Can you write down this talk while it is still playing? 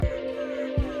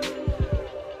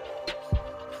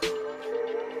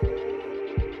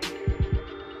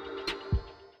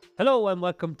Hello and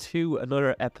welcome to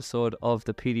another episode of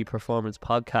the Petey Performance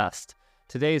Podcast.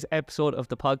 Today's episode of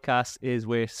the podcast is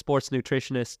with sports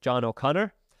nutritionist John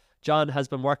O'Connor. John has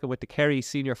been working with the Kerry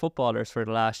senior footballers for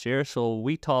the last year, so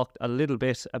we talked a little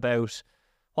bit about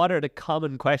what are the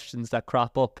common questions that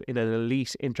crop up in an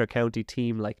elite inter-county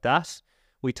team like that.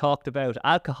 We talked about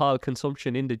alcohol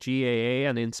consumption in the GAA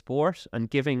and in sport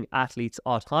and giving athletes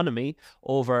autonomy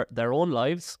over their own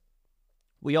lives.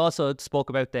 We also spoke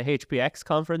about the HPX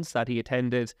conference that he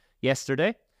attended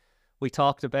yesterday. We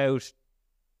talked about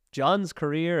John's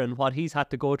career and what he's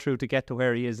had to go through to get to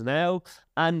where he is now,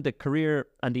 and the career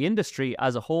and the industry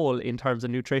as a whole in terms of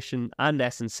nutrition and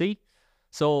S&C.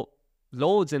 So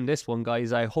loads in this one,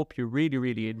 guys. I hope you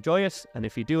really enjoy it. And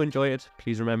if you do enjoy it,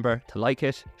 please remember to like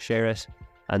it, share it,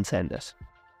 and send it.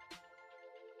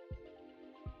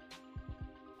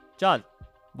 John,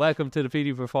 welcome to the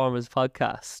PD Performance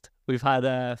Podcast. We've had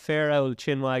a fair old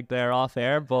chinwag there off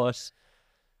air, but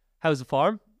how's the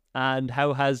form? And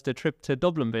how has the trip to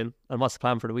Dublin been? And what's the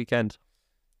plan for the weekend?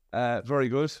 Very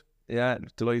good. Yeah,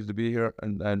 delighted to be here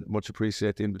and much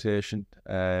appreciate the invitation.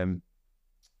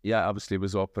 Yeah, obviously it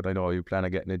was up, but I know you plan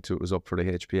on getting into it. It was up for the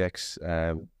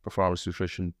HPX Performance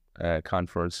Nutrition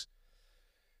Conference,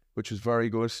 which was very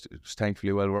good. It was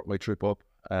thankfully well worth my trip up.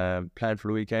 Plan for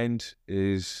the weekend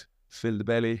is fill the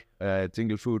belly.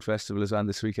 Dingle Food Festival is on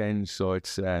this weekend, so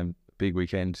it's a big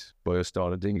weekend by us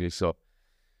down in Dingle. So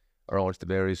around the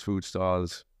various food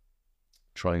stalls,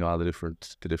 trying all the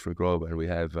different grub, and we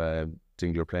have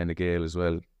Dingler playing the GAA as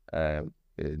well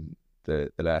in the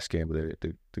last game of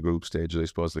the group stage, I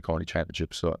suppose, the county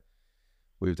championship. So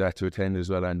we've that to attend as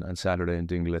well on Saturday in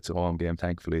Dingle. It's a home game,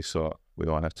 thankfully, so we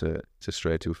won't have to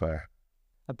stray too far.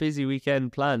 A busy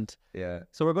weekend planned. Yeah.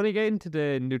 So we're going to get into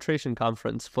the nutrition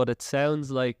conference, but it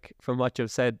sounds like from what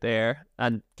you've said there,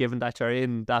 and given that you're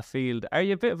in that field, are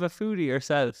you a bit of a foodie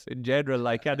yourself in general?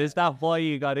 Like, and is that why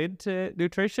you got into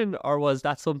nutrition, or was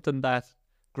that something that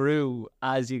grew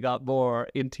as you got more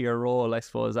into your role, I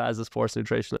suppose, as a sports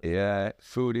nutritionist? Yeah,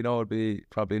 food, would be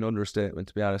probably an understatement,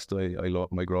 to be honest. I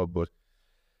love my grub, but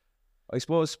I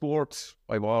suppose sports,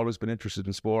 I've always been interested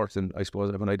in sport, and I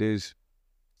suppose when I did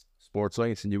sports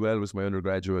science in UL was my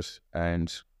undergraduate,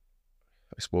 and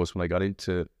I suppose when I got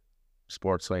into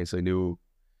sports science, I knew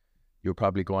you're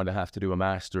probably going to have to do a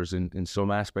master's in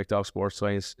some aspect of sports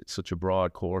science. It's such a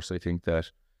broad course. I think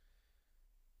that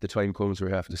the time comes where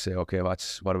you have to say, okay,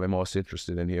 what am I most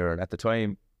interested in here? And at the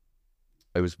time,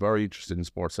 I was very interested in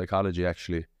sports psychology,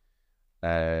 actually,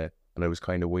 and I was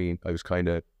kind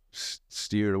of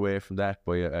steered away from that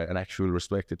by an actual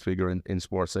respected figure in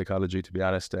sports psychology, to be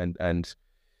honest, and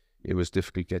it was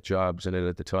difficult to get jobs in it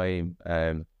at the time.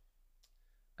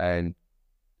 And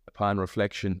upon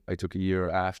reflection, I took a year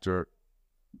after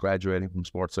graduating from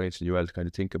sports science in UL to kind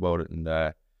of think about it, and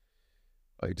I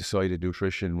decided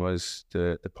nutrition was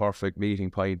the perfect meeting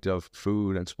point of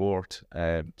food and sport,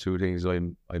 two things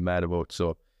I'm mad about.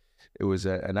 So it was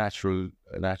a natural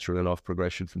enough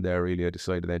progression from there, really. I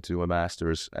decided then to do a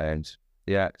master's, and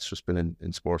yeah, it's just been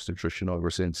in sports nutrition ever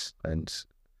since, and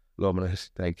loving it,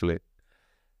 thankfully.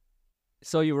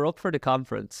 So you were up for the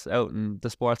conference out in the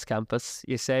sports campus.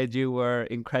 You said you were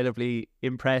incredibly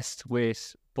impressed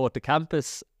with both the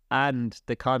campus and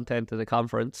the content of the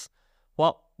conference.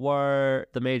 What were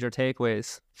the major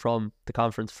takeaways from the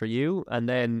conference for you? And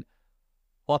then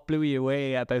what blew you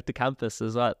away about the campus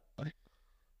as well?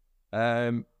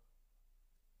 The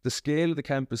scale of the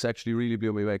campus actually really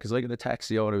blew me away, because like in a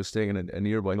taxi out, I was staying in a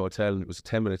nearby hotel, and it was a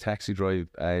 10-minute taxi drive,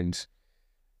 and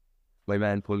my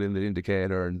man pulled in the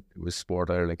indicator and it was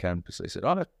Sport Ireland campus. I said,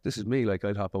 oh, this is me, like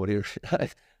I'd hop out here. I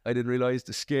didn't realise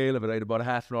the scale of it. I had about a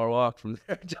half an hour walk from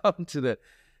there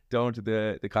down to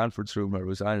the conference room where it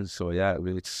was on. So yeah,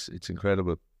 it's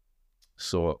incredible.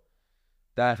 So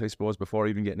that, I suppose, before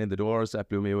even getting in the doors, that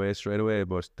blew me away straight away.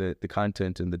 But the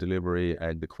content and the delivery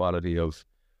and the quality of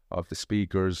the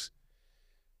speakers,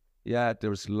 yeah, there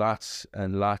was lots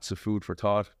and lots of food for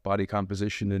thought. Body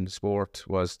composition in sport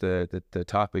was the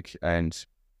topic, and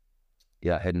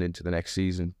yeah, heading into the next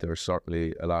season, there's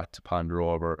certainly a lot to ponder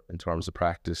over in terms of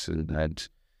practice and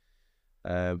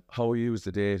how we use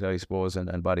the data, I suppose,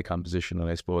 and body composition. And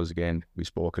I suppose, again, we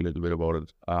spoke a little bit about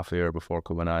it off air before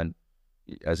coming on.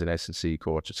 As an S&C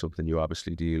coach, it's something you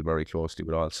obviously deal very closely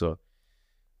with also.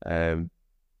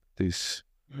 This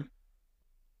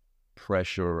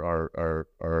pressure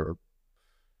or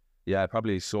yeah,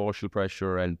 probably social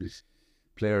pressure, and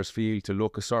players feel to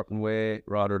look a certain way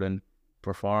rather than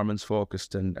performance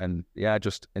focused, and yeah,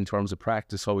 just in terms of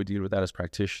practice, how we deal with that as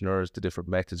practitioners, the different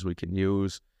methods we can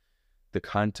use, the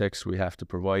context we have to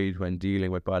provide when dealing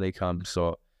with body comp.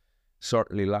 So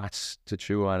certainly lots to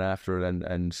chew on after it.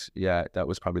 And yeah, that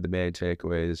was probably the main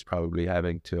takeaway, is probably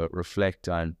having to reflect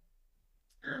on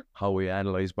how we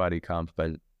analyze body comp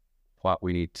and what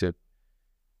we need to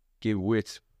give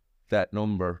with that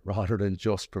number, rather than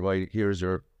just provide, here's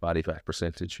your body fat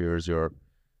percentage, here's your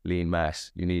lean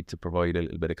mass. You need to provide a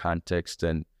little bit of context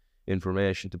and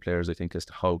information to players, I think, as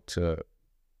to how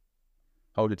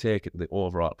to take it, the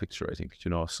overall picture, I think,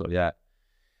 so yeah,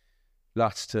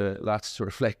 lots to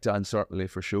reflect on, certainly,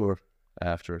 for sure,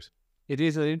 after it. It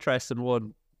is an interesting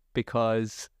one,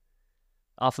 because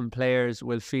often players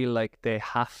will feel like they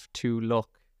have to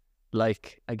look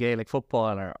like a Gaelic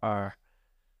footballer, or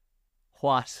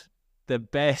what the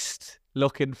best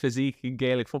looking physique in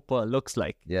Gaelic football looks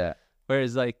like. Yeah.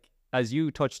 Whereas, like, as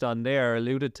you touched on there,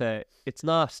 alluded to, it's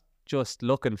not just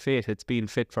looking fit, it's being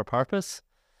fit for purpose.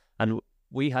 And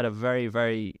we had a very,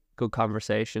 very good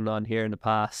conversation on here in the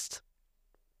past,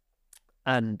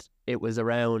 and it was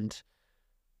around,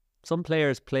 some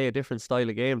players play a different style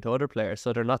of game to other players,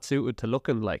 so they're not suited to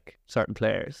looking like certain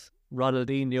players.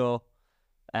 Ronaldinho,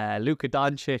 Luka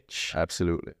Doncic.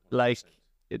 Absolutely. Like,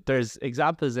 there's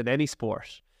examples in any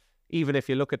sport. Even if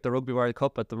you look at the Rugby World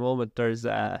Cup at the moment, there's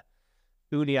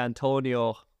Uni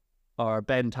Antonio or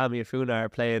Ben Tameifuna are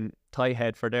playing tie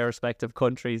head for their respective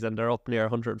countries, and they're up near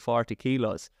 140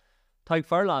 kilos. Tadhg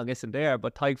Furlong isn't there,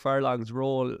 but Tadhg Furlong's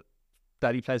role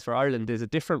that he plays for Ireland is a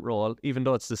different role, even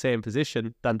though it's the same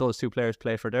position, than those two players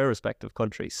play for their respective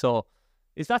countries. So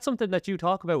is that something that you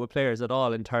talk about with players at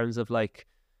all, in terms of, like,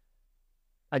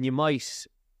 and you might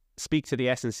speak to the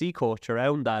S&C coach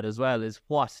around that as well, is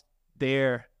what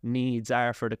their needs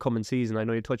are for the coming season? I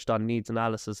know you touched on needs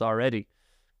analysis already.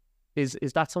 Is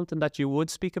that something that you would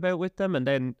speak about with them? And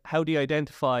then how do you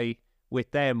identify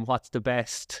with them what's the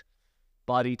best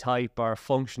body type or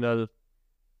functional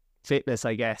fitness,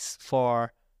 I guess,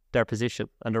 for their position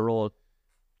and their role?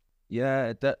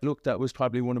 Yeah, that was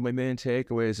probably one of my main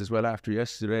takeaways as well after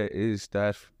yesterday, is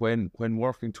that when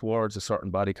working towards a certain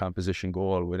body composition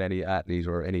goal with any athlete,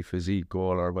 or any physique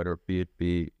goal, or whether it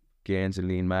be gains in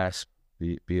lean mass,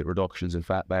 be it reductions in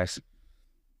fat mass,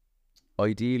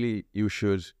 ideally you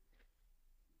should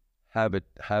have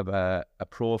a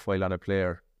profile on a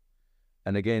player.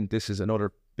 And again, this is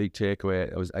another big takeaway.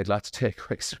 I had lots of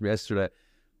takeaways from yesterday,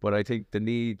 but I think the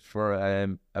need for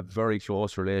a very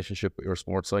close relationship with your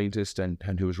sports scientist and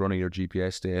who's running your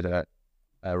GPS data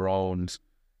around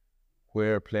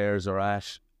where players are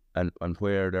at and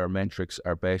where their metrics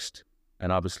are best.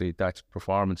 And obviously that's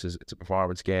performances. It's a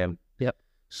performance game. Yep.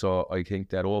 So I think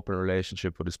that open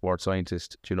relationship with a sports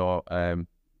scientist,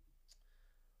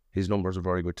 his numbers are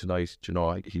very good tonight.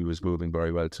 He was moving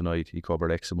very well tonight. He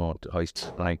covered X amount, height,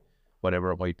 length,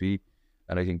 whatever it might be.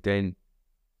 And I think then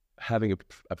having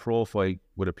a profile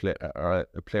with a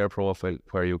player profile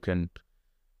where you can,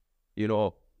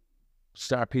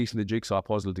 start piecing the jigsaw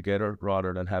puzzle together,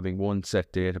 rather than having one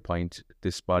set data point,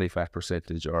 this body fat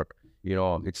percentage, or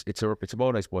it's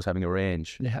about, I suppose, having a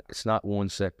range. Yeah. It's not one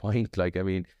set point. Like, I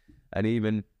mean, and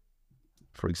even,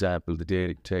 for example, the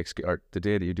data it takes, or the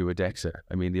data you do with DEXA,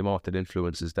 I mean, the amount that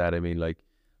influences that, I mean, like,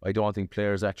 I don't think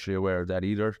players actually aware of that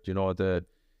either.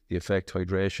 The effect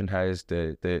hydration has,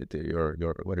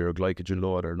 your whether you're glycogen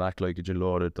loaded or not glycogen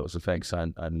loaded, those effects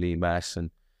on lean mass. And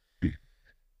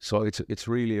so it's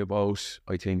really about,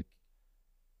 I think,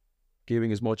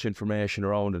 giving as much information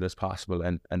around it as possible.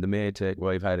 And the main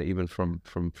takeaway I've had, even from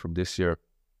this year,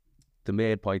 the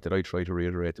main point that I try to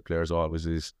reiterate to players always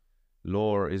is,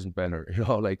 lower isn't better.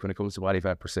 Like, when it comes to body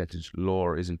fat percentage,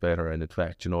 lower isn't better. And in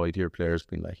fact, I'd hear players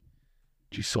being like,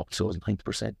 geez, so is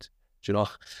 90%.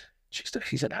 Jeez,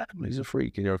 he's an animal, he's a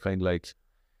freak. And you're kind of like,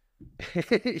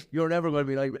 you're never going to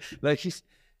be like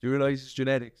do you realise it's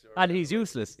genetics? And he's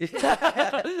useless.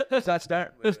 That's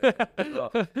starting with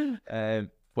it.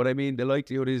 But I mean, the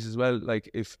likelihood is as well, like,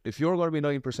 if you're going to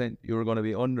be 9%, you're going to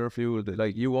be under fueled.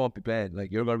 Like, you won't be playing. Like,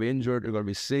 you're going to be injured, you're going to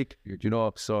be sick,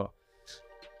 so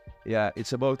yeah,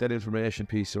 it's about that information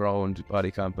piece around body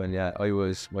comp. And yeah,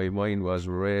 my mind was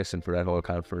racing for that whole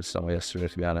conference yesterday,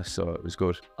 to be honest, so it was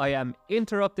good. I am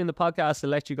interrupting the podcast to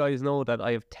let you guys know that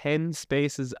I have 10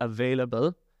 spaces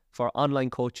available for online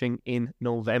coaching in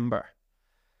November.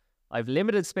 I've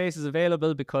limited spaces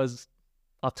available because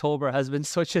October has been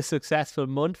such a successful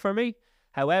month for me.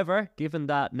 However, given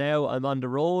that now I'm on the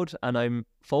road and I'm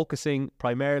focusing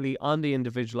primarily on the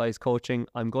individualized coaching,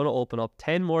 I'm going to open up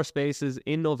 10 more spaces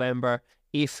in November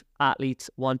if athletes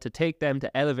want to take them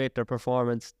to elevate their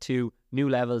performance to new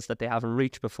levels that they haven't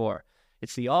reached before.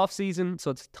 It's the off season,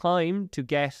 so it's time to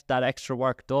get that extra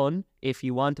work done if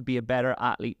you want to be a better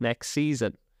athlete next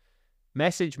season.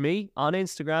 message me on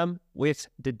Instagram with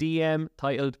the DM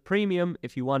titled Premium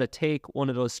if you want to take one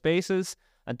of those spaces.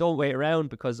 And don't wait around,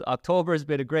 because October has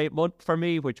been a great month for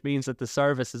me, which means that the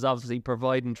service is obviously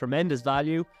providing tremendous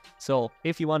value. So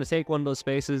if you want to take one of those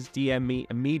spaces, DM me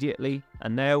immediately.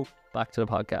 And now back to the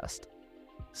podcast.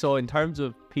 So in terms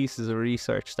of pieces of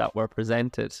research that were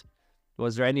presented,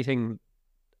 was there anything,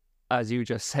 as you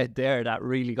just said there, that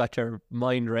really got your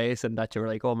mind racing, that you were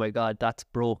like, oh my God, that's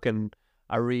broken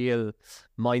a real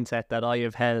mindset that I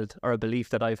have held, or a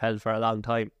belief that I've held for a long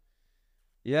time?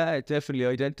 Yeah, it definitely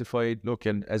identified. Look,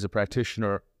 and as a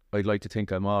practitioner, I'd like to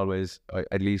think I'm always,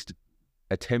 at least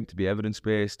attempt to be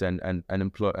evidence-based and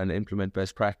implement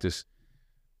best practice.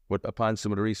 But upon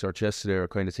some of the research yesterday, I'm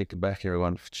kind of thinking back here,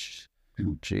 going,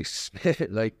 jeez,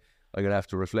 like, I'm going to have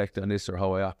to reflect on this, or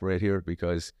how I operate here,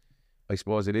 because I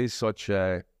suppose it is such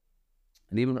a,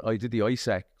 and even I did the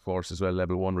ISAC course as well,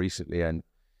 level 1 recently, and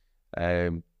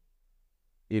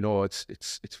you know,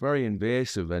 it's very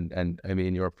invasive, and I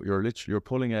mean, you're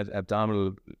pulling at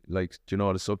abdominal, like, you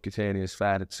know, the subcutaneous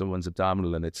fat at someone's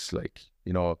abdominal, and it's like,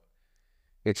 you know,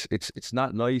 it's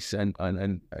not nice, and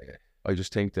I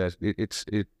just think that it's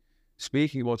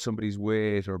speaking about somebody's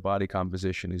weight or body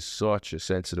composition is such a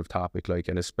sensitive topic, like,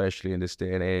 and especially in this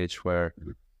day and age where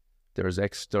there's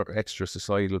extra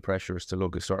societal pressures to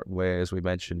look a certain way, as we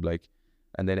mentioned, like,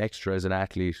 and then extra as an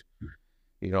athlete,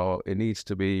 you know, it needs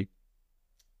to be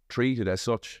treated as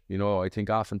such. You know, I think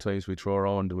oftentimes we throw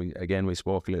around, we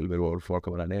spoke a little bit about before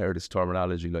coming on air, this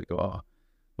terminology like, oh,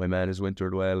 my man has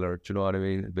wintered well, or, do you know what I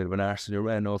mean, a bit of an arse in your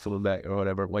man, or something like that, or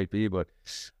whatever it might be. But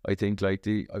I think, like,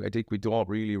 I think we don't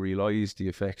really realise the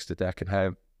effects that can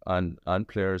have on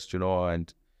players, you know,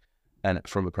 and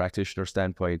from a practitioner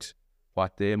standpoint,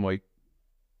 what they might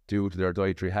do to their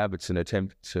dietary habits in an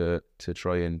attempt to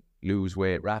try and lose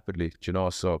weight rapidly, you know.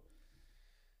 So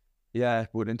yeah,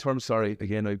 but in terms, sorry,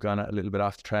 again, I've gone a little bit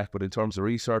off the track, but in terms of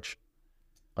research,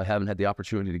 I haven't had the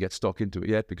opportunity to get stuck into it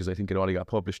yet, because I think it only got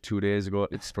published 2 days ago.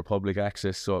 It's for public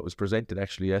access, so it was presented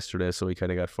actually yesterday, so we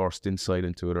kind of got first insight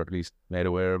into it, or at least made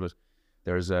aware of it.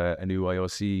 There's a new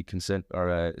IOC consent,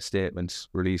 or statements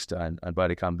released on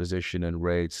body composition and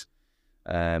rates,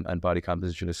 and body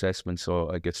composition assessment, so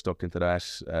I get stuck into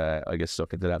that. I get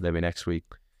stuck into that maybe next week.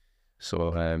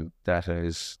 So that's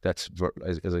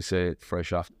as I say,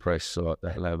 fresh off the press. So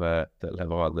that'll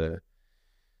have all the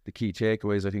key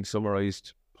takeaways, I think,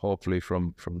 summarised hopefully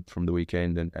from the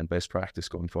weekend, and best practice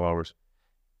going forward.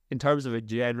 In terms of a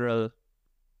general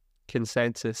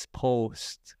consensus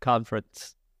post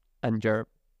conference and your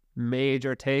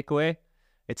major takeaway,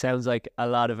 it sounds like a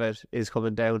lot of it is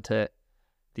coming down to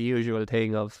the usual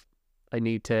thing of, I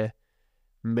need to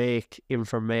make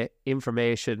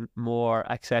information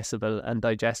more accessible and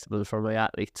digestible for my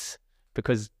athletes,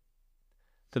 because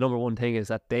the number one thing is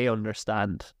that they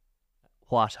understand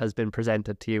what has been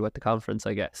presented to you at the conference,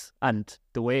 I guess, and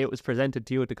the way it was presented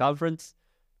to you at the conference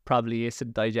probably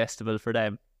isn't digestible for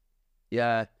them.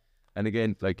 Yeah, and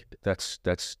again, like, that's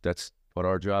what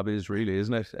our job is, really,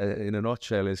 isn't it? In a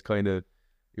nutshell, is kind of,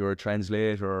 you're a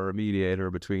translator or a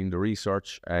mediator between the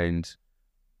research and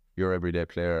your everyday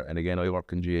player. And again, I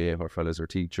work in GAA, where fellas are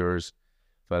teachers,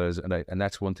 and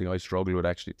that's one thing I struggled with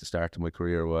actually at the start of my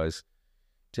career, was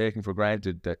taking for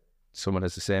granted that someone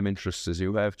has the same interests as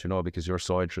you have, you know, because you're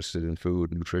so interested in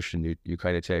food and nutrition, you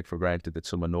kind of take for granted that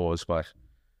someone knows what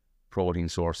protein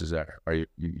sources are, or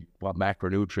what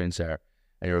macronutrients are,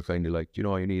 and you're kind of like, you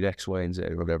know, you need X, Y, and Z,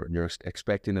 or whatever, and you're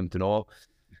expecting them to know.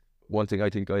 One thing I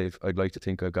think I'd like to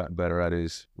think I've gotten better at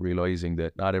is realising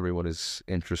that not everyone is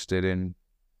interested in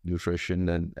nutrition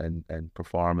and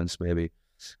performance, maybe.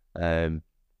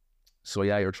 So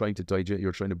yeah, you're trying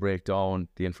to break down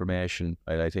the information.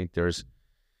 And I think there's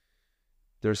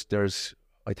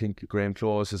I think Graham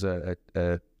Close has a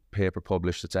paper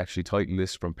published that's actually titled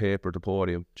this From Paper to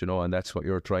Podium, you know, and that's what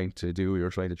you're trying to do. You're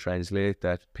trying to translate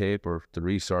that paper, the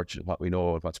research, and what we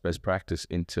know and what's best practice,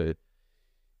 into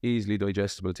easily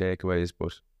digestible takeaways.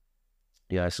 But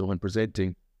yeah, so when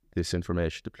presenting this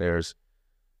information to players,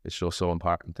 it's just so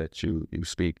important that you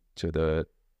speak to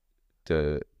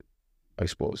the I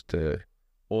suppose the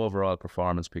overall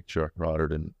performance picture, rather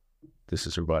than this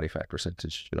is her body fat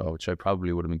percentage, you know, which I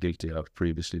probably would have been guilty of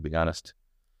previously, being honest.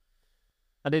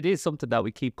 And it is something that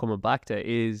we keep coming back to,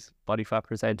 is body fat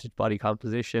percentage, body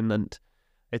composition, and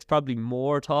it's probably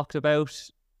more talked about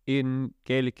in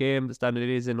Gaelic games than it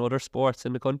is in other sports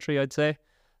in the country, I'd say.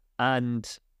 And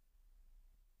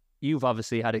you've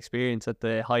obviously had experience at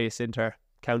the highest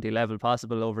inter-county level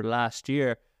possible over the last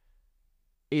year.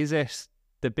 Is it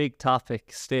the big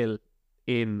topic still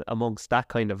in amongst that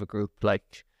kind of a group?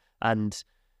 Like, and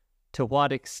to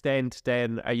what extent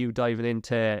then are you diving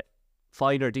into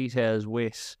finer details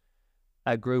with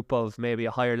a group of maybe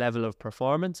a higher level of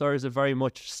performance, or is it very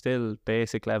much still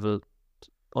basic level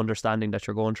understanding that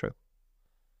you're going through?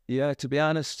 Yeah, to be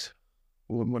honest,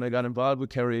 when I got involved with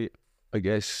Kerry, I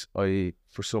guess I,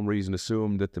 for some reason,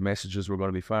 assumed that the messages were going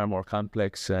to be far more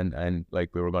complex and like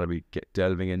we were going to be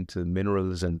delving into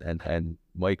minerals and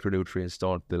micronutrients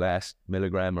down to the last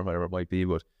milligram or whatever it might be.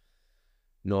 But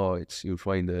no, you'll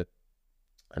find that,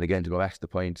 and again, to go back to the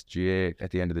point, GAA,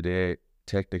 at the end of the day,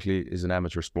 technically is an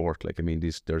amateur sport. Like, I mean,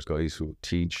 there's guys who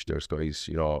teach, there's guys,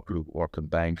 you know, who work in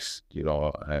banks, you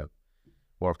know,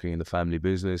 working in the family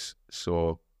business.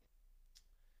 So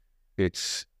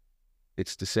it's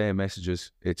the same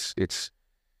messages. It's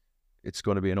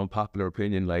going to be an unpopular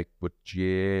opinion, like, but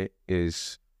GAA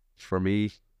is, for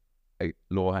me, a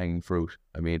low-hanging fruit.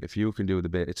 I mean, if you can do the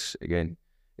bit,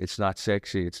 it's not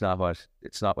sexy. It's not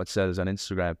what sells on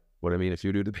Instagram. But I mean, if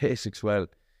you do the basics well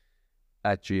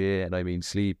at GAA, and I mean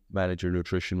sleep, manage your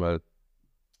nutrition well,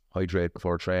 hydrate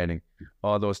before training,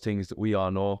 all those things that we all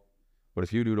know. But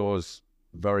if you do those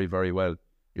very, very well,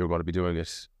 you're going to be doing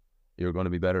it. You're going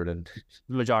to be better than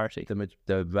the majority,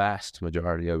 the vast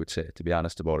majority, I would say, to be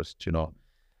honest about it, you know.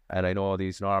 And I know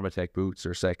these Normatec boots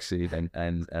are sexy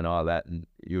and all that, and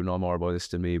you know more about this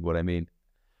than me, but I mean,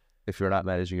 if you're not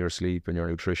managing your sleep and your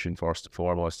nutrition first and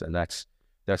foremost, and that's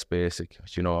basic,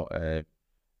 you know.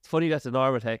 It's funny that the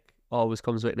Normatec always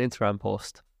comes with an Instagram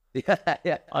post.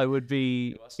 Yeah. I would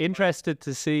be interested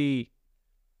to see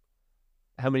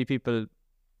how many people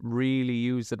really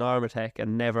use the Normatec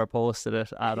and never posted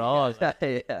it at all. Yeah.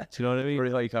 Do you know what I mean?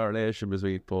 Very high correlation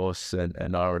between posts and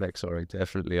Normatec. Sorry,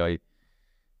 definitely. I'd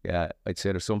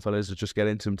say there's some fellas that just get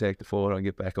into them, take the photo and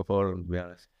get back up on them, to be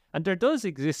honest. And there does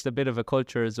exist a bit of a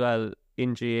culture as well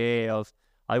in GAA of,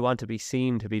 I want to be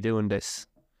seen to be doing this.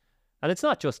 And it's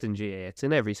not just in GAA, it's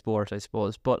in every sport, I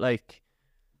suppose. But like,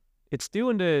 it's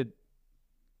doing the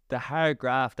hard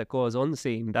graft that goes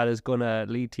unseen that is going to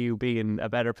lead to you being a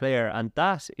better player. And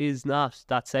that is not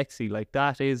that sexy. Like,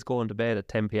 that is going to bed at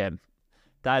 10 p.m.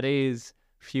 That is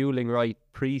fueling right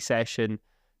pre-session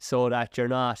so that you're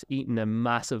not eating a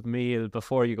massive meal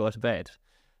before you go to bed.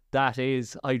 That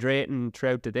is hydrating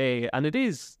throughout the day. And it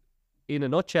is, in a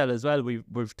nutshell as well,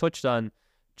 we've touched on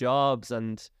jobs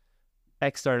and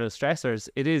external stressors.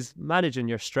 It is managing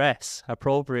your stress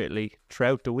appropriately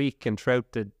throughout the week and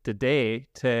throughout the day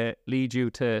to lead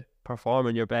you to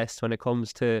performing your best when it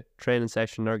comes to training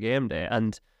session or game day.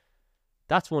 And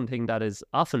that's one thing that is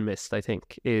often missed, I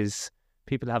think, is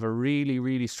people have a really,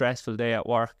 really stressful day at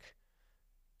work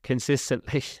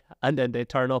consistently, and then they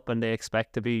turn up and they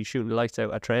expect to be shooting the lights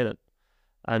out at training.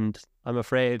 And I'm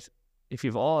afraid if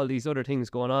you've all these other things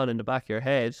going on in the back of your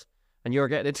head and you're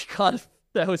getting into golf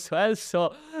now as well,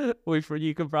 so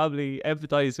you can probably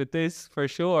empathise with this for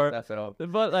sure. That's it all.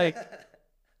 But like,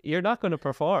 you're not going to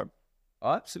perform.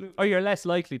 Oh, absolutely. Or you're less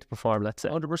likely to perform, let's say.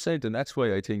 100%. And that's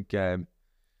why I think the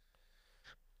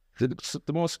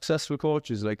most successful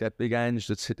coaches, like that big Ange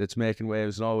that's making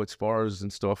waves now with Spurs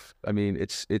and stuff. I mean,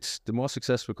 it's the most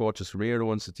successful coaches for me are the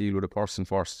ones that deal with a person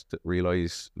first, that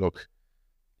realise, look,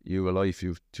 you have a life,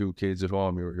 you've 2 kids at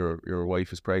home, your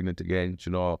wife is pregnant again,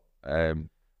 you know.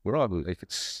 We're all like,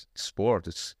 it's sport.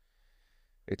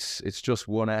 It's just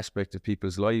one aspect of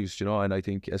people's lives, you know. And I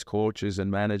think as coaches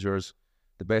and managers,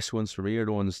 the best ones for me are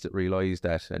the ones that realise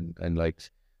that and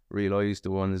like realise the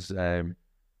ones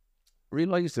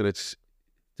realise that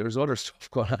there's other stuff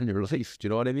going on in your life. Do you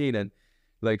know what I mean? And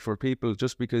like, for people,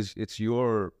 just because it's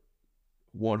your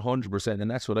 100%, and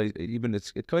that's what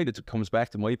it kind of comes back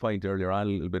to my point earlier on a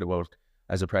little bit about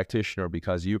as a practitioner,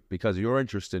 because you're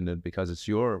interested in it, because it's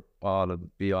your all and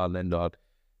be all and end all,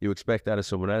 you expect that of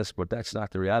someone else, but that's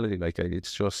not the reality. Like, it's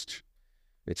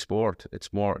sport.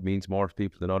 It means more to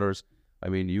people than others. I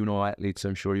mean, you know, athletes,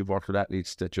 I'm sure you've worked with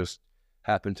athletes that just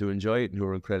happen to enjoy it and who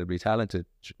are incredibly talented.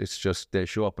 It's just they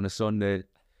show up on a Sunday,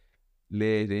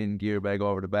 lay it in, gear bag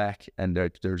over the back, and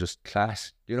they're just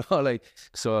class, you know. Like,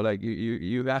 so like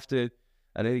you have to.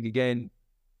 And I think, again,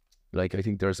 like, I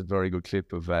think there's a very good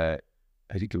clip of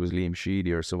I think it was Liam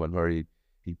Sheedy or someone where he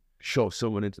shoves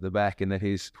someone into the back and then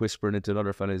he's whispering into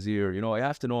another fella's ear. You know, I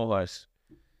have to know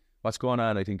what's going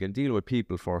on, I think, and deal with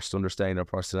people first, understand their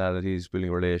personalities,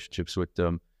 building relationships with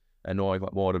them, and knowing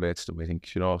what motivates them, I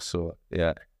think, you know. So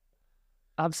yeah,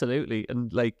 absolutely.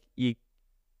 And like, you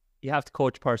have to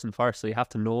coach a person first, so you have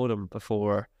to know them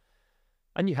before,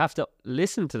 and you have to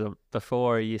listen to them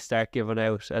before you start giving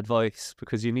out advice,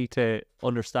 because you need to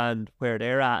understand where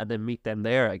they're at and then meet them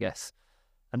there, I guess.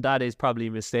 And that is probably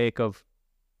a mistake of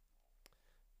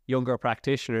younger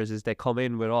practitioners is they come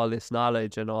in with all this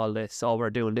knowledge and all this, oh, we're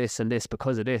doing this and this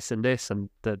because of this and this, and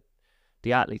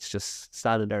the athlete's just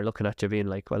standing there looking at you being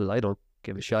like, well, I don't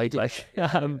give a shite, like,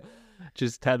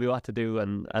 just tell me what to do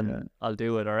and I'll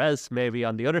do it. Or else maybe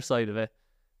on the other side of it,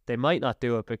 they might not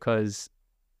do it, because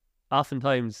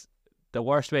oftentimes the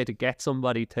worst way to get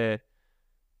somebody to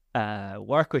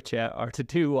work with you or to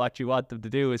do what you want them to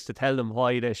do is to tell them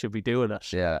why they should be doing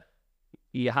it. Yeah.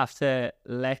 You have to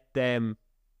let them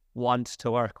want to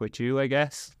work with you, I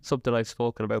guess. Something I've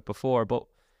spoken about before, but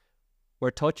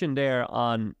we're touching there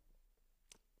on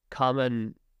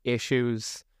common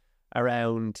issues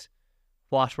around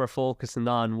what we're focusing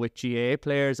on with GAA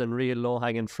players and real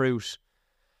low-hanging fruit.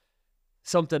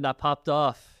 Something that popped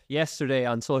off yesterday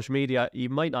on social media, you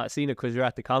might not have seen it because you're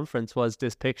at the conference, was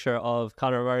this picture of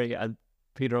Conor Murray and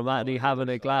Peter O'Mahony having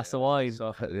a glass of wine.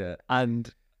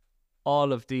 And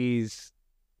all of these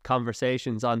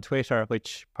conversations on Twitter,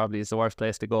 which probably is the worst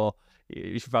place to go.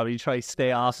 You should probably try to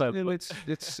stay off it.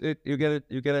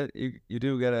 You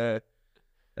do get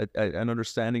an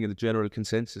understanding of the general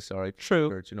consensus, all right?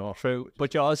 True, you know. True.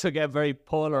 But you also get very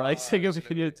polarizing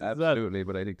opinions. Absolutely,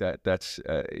 but I think that's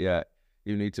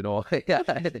you need to know. Yeah,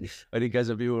 I think as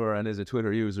a viewer and as a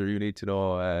Twitter user, you need to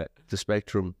know the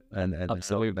spectrum and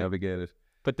absolutely navigate it.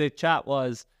 But the chat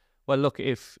was, well, look,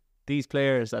 if these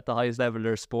players at the highest level of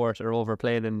their sport are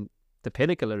overplaying in the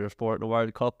pinnacle of their sport in the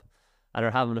World Cup and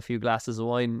are having a few glasses of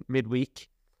wine midweek,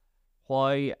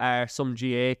 why are some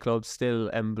GAA clubs still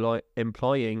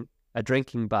employing a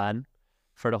drinking ban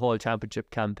for the whole championship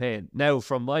campaign? Now,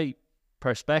 from my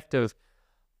perspective,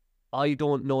 I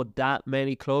don't know that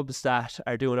many clubs that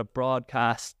are doing a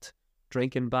broadcast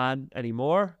drinking ban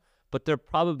anymore, but there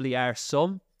probably are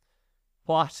some.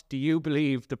 What do you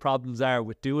believe the problems are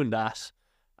with doing that,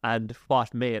 and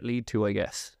what may it lead to, I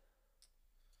guess?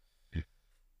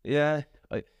 Yeah,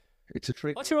 it's a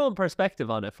trick. What's your own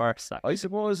perspective on it first? I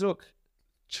suppose, look,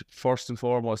 first and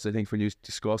foremost, I think when you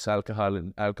discuss alcohol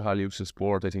and alcohol use in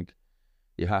sport, I think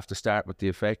you have to start with the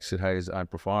effects it has on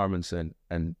performance,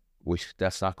 and which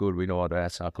that's not good. We know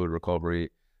that's not good. Recovery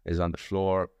is on the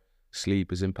floor.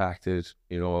 Sleep is impacted.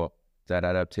 You know, that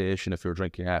adaptation, if you're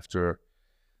drinking after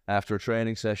a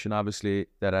training session, obviously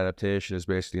that adaptation is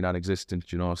basically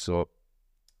non-existent, you know, so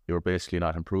you're basically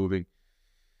not improving.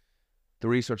 The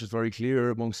research is very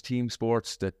clear amongst team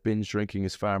sports that binge drinking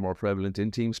is far more prevalent in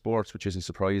team sports, which isn't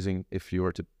surprising. If you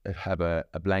were to have a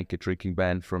blanket drinking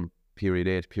ban from period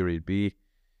A to period B,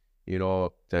 you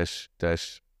know, that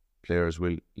players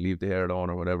will leave the hair on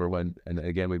or whatever and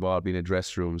again, we've all been in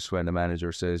dress rooms when the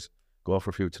manager says, go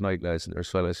for a few tonight, lads, and there's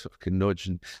fellas fucking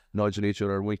nudging each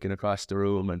other and winking across the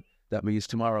room, and that means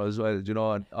tomorrow as well, you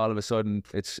know, and all of a sudden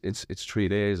it's 3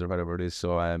 days or whatever it is.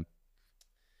 So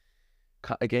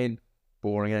again,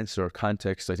 boring answer,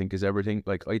 context I think is everything.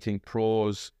 Like, I think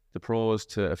the pros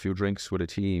to a few drinks with a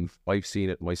team, I've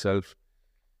seen it myself,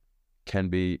 can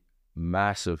be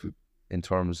massive in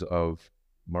terms of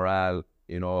morale,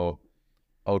 you know.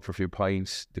 Out for a few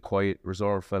pints, the quiet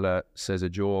reserve fella says a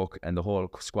joke and the whole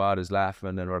squad is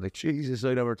laughing and we're like, Jesus,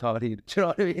 I never thought he'd, do you know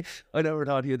what I mean? I never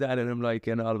thought he'd that. And I'm like,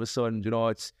 and all of a sudden, you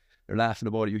know, they're laughing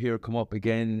about it. You hear it come up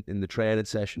again in the training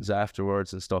sessions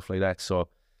afterwards and stuff like that. So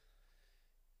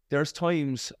there's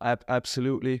times,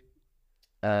 absolutely,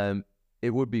 it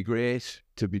would be great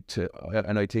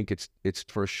and I think it's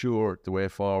for sure the way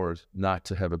forward not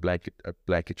to have a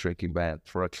blanket drinking ban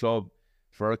for a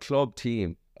club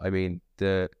team. I mean,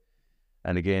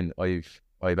 and again,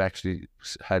 I've actually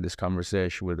had this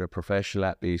conversation with a professional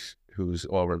athlete who's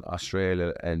over in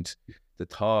Australia, and the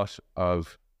thought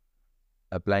of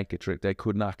a blanket drink, they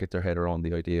could not get their head around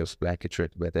the idea of blanket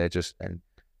drink, but and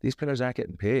these players aren't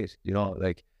getting paid, you know,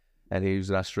 like, and he was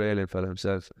an Australian fellow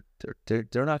himself.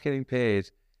 They're not getting paid.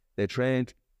 They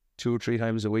trained 2 or 3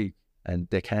 times a week, and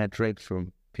they can't drink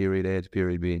from period A to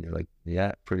period B, and you're like,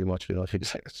 yeah, pretty much, you know.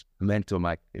 He's like, it's mental,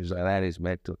 Mike. He was like, that is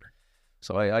mental.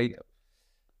 So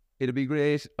it'd be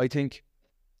great. I think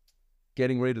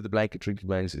getting rid of the blanket drinking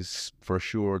bans is for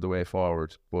sure the way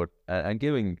forward, but and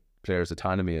giving players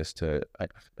autonomy as to,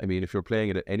 I mean, if you're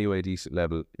playing at any way decent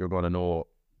level, you're going to know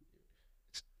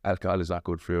alcohol is not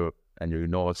good for you, and you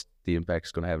know it's the impact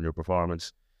it's going to have on your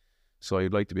performance. So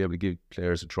I'd like to be able to give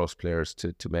players and trust players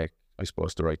to make, I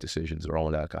suppose, the right decisions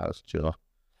around alcohol, you know.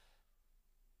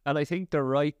 And I think the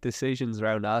right decisions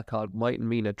around alcohol mightn't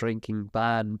mean a drinking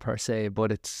ban per se,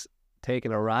 but it's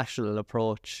taking a rational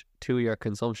approach to your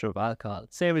consumption of alcohol,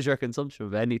 same as your consumption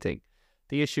of anything.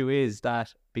 The issue is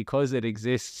that because it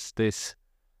exists, this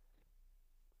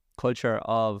culture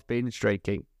of binge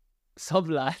drinking, some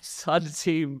lads on the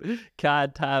team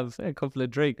can't have a couple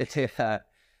of drinks. Yeah.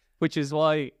 which is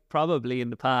why probably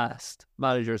in the past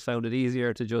managers found it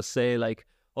easier to just say like,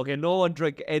 okay, no one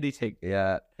drink anything.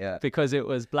 Yeah. Because it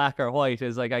was black or white.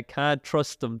 It's like, I can't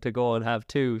trust them to go and have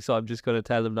two, so I'm just going to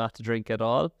tell them not to drink at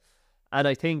all. And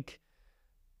I think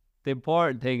the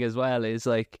important thing as well is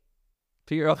like,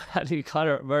 Peter O'Malley,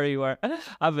 Conor Murray were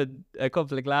having a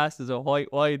couple of glasses of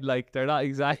white wine, like they're not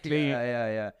exactly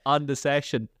on the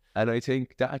session. And I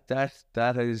think that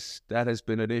has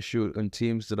been an issue in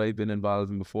teams that I've been involved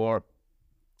in before.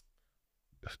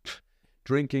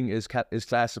 Drinking is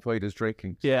classified as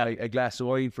drinking. Yeah, a glass of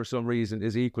wine for some reason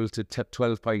is equal to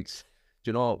 12 pints. Do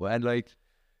you know? And like,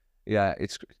 yeah,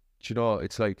 it's, you know,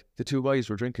 it's like the two guys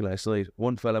were drinking last night.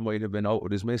 One fella might have been out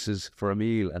with his missus for a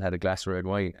meal and had a glass of red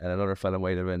wine, and another fella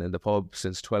might have been in the pub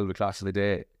since 12 o'clock in the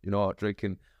day, you know,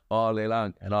 drinking all day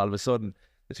long. And all of a sudden,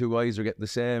 the two guys are getting the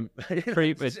same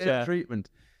treatment.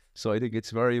 So I think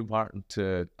it's very important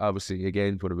to obviously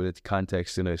again put a bit of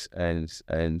context in it,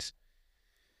 and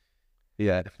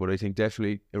yeah, but I think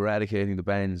definitely eradicating the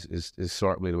bans is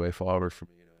certainly the way forward for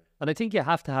me. You know? And I think you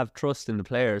have to have trust in the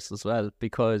players as well,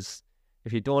 because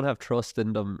if you don't have trust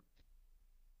in them,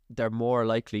 they're more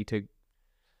likely to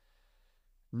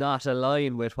not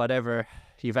align with whatever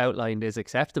you've outlined is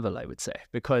acceptable, I would say,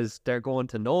 because they're going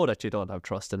to know that you don't have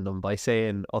trust in them by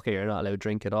saying, okay, you're not allowed to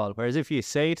drink at all. Whereas if you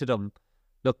say to them,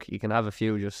 look, you can have a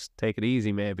few, just take it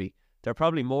easy maybe, they're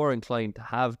probably more inclined to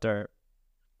have their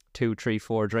 2, 3,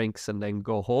 4 drinks and then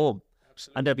go home.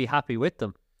 Absolutely. And they'll be happy with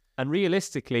them. And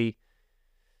realistically,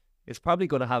 it's probably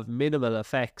going to have minimal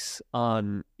effects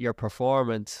on your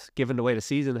performance, given the way the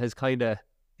season has kind of,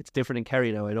 it's different in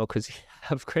Kerry now, I know, because you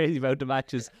have crazy amount of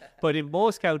matches. But in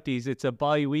most counties, it's a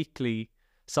bi-weekly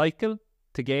cycle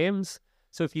to games.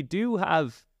 So if you do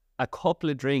have a couple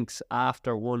of drinks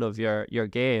after one of your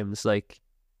games, like,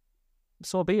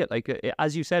 so be it. Like,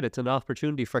 as you said, it's an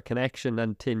opportunity for connection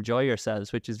and to enjoy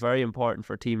yourselves, which is very important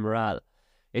for team morale.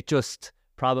 It just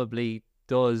probably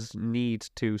does need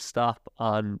to stop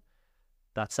on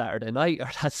that Saturday night or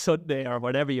that Sunday or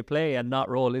whenever you play and not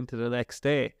roll into the next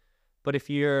day. But if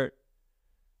you're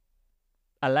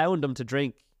allowing them to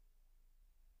drink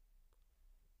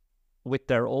with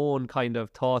their own kind of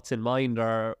thoughts in mind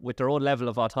or with their own level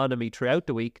of autonomy throughout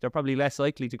the week, they're probably less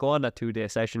likely to go on that 2-day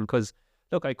session because,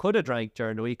 look, I could have drank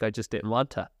during the week, I just didn't want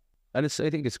to. And I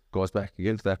think it goes back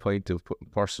again to that point of putting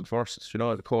person first, you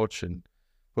know, the coach, and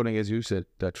putting, as you said,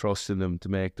 that trust in them to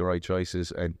make the right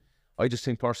choices. And I just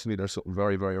think personally there's something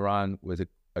very, very wrong with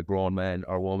a grown man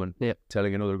or woman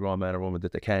telling another grown man or woman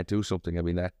that they can't do something. I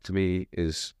mean, that to me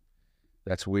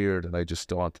that's weird, and I just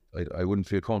don't, I wouldn't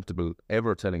feel comfortable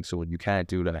ever telling someone you can't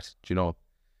do that. You know,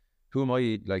 who am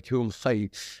I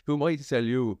to tell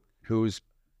you who's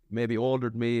maybe older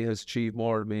than me, has achieved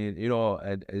more than me, you know,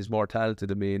 and is more talented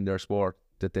than me in their sport,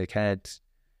 that they can't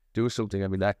do something? I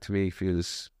mean, that to me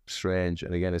feels strange.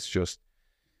 And again, it's just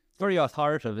very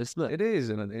authoritative, isn't it? It is,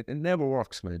 and it never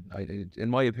works, man.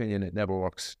 In my opinion, it never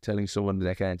works. Telling someone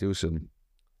they can't do something,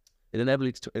 it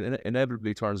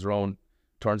inevitably turns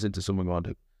into someone going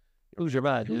to, who's your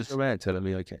man? Who's your man telling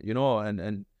me I can't? You know,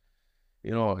 and you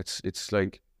know, it's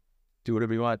like, do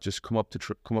whatever you want. Just come up to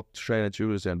train on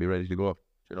Tuesday and be ready to go.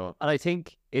 You know. And I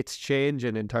think it's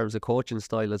changing in terms of coaching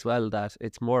style as well, that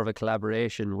it's more of a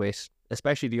collaboration with,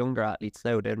 especially the younger athletes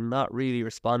now. They're not really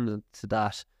responding to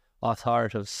that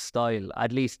authoritative style,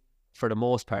 at least for the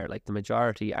most part. Like, the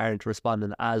majority aren't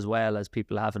responding as well as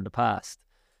people have in the past.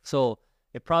 So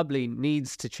it probably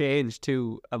needs to change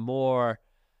to a more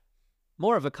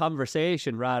of a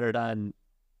conversation rather than,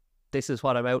 this is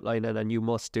what I'm outlining and you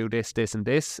must do this, this and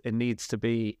this. It needs to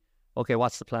be, okay,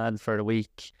 what's the plan for the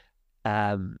week?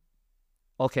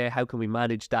 Okay, how can we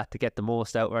manage that to get the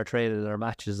most out of our training and our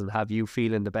matches and have you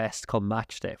feeling the best come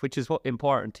match day, which is what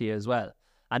important to you as well.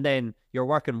 And then you're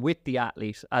working with the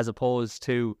athlete as opposed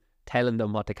to telling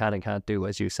them what they can and can't do,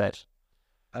 as you said.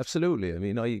 Absolutely. I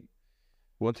mean,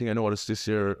 one thing I noticed this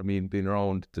year, I mean, being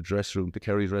around the dress room, the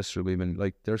Kerry dress room, even,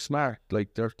 like, they're smart.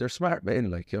 Like, they're smart men.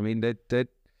 Like, I mean, they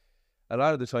a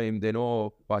lot of the time they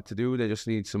know what to do. They just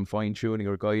need some fine tuning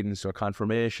or guidance or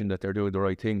confirmation that they're doing the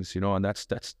right things, you know. And that's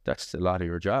a lot of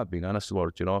your job, being honest about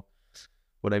it, you know.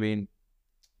 But I mean,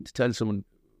 to tell someone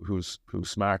who's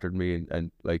smarter than me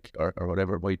and like or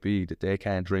whatever it might be, that they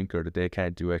can't drink or that they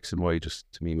can't do X and Y,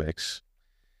 just to me makes,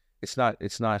 it's not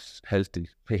healthy,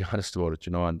 being honest about it,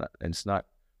 you know. And it's not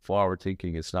forward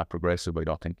thinking. It's not progressive, I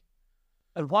don't think.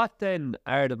 And what then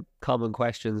are the common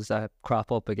questions that crop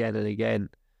up again and again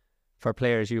for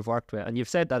players you've worked with? And you've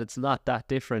said that it's not that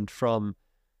different from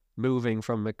moving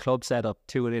from a club setup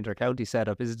to an inter-county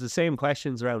setup, is it the same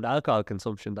questions around alcohol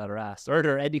consumption that are asked? Or are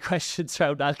there any questions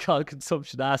around alcohol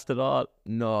consumption asked at all?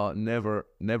 No, never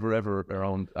ever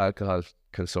around alcohol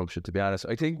consumption, to be honest.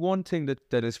 I think one thing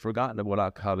that is forgotten about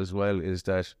alcohol as well is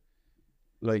that,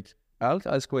 like,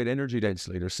 alcohol is quite energy dense.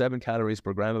 Like, there's 7 calories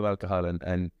per gram of alcohol,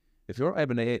 and if you're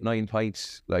having 8-9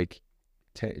 pints, like,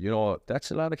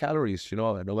 that's a lot of calories,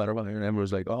 no matter what. And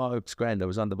everyone's like, oh, it's grand, I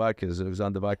was on the vodkas, I was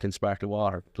on the vodka and sparkling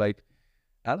water. Like,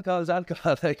 alcohol is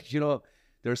alcohol. Like,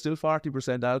 there's still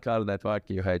 40% alcohol in that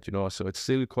vodka you had, so it's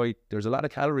still there's a lot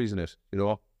of calories in it,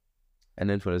 And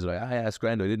then fellas are like, yeah, it's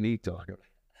grand, I didn't eat though.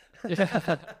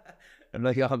 Yeah. I'm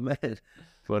like, oh man.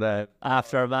 But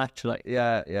after a match, like,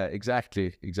 yeah,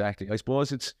 exactly. I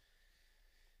suppose it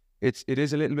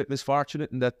is a little bit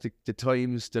misfortunate in that the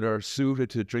times that are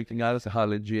suited to drinking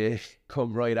alcohol in GAA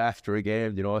come right after a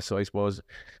game, so I suppose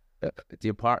the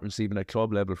importance, even at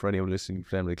club level, for anyone listening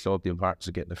from the club, the importance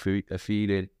of getting a feed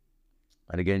in,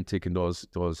 and again taking those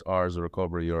hours of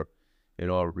recovery, or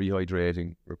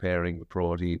rehydrating, repairing with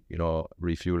protein,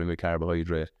 refueling with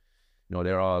carbohydrate,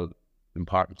 they're all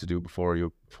important to do before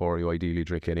you ideally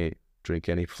drink any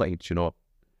pint,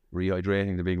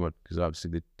 rehydrating the big one, because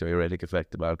obviously the diuretic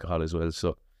effect of alcohol as well.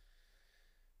 So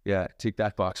yeah, tick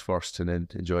that box first and then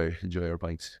enjoy your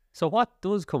pints. So what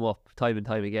does come up time and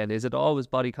time again? Is it always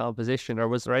body composition, or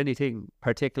was there anything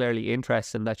particularly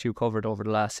interesting that you covered over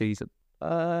the last season?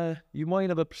 You might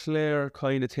have a player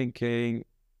kind of thinking,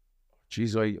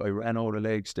 geez, I ran out of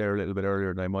legs there a little bit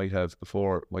earlier than I might have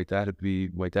before. Might that be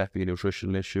a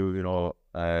nutritional issue,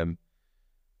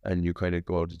 and you kind of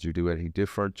go, did you do anything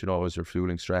different? Was your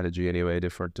fueling strategy anyway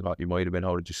different to what you might have been?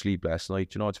 How did you sleep last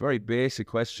night? It's very basic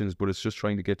questions, but it's just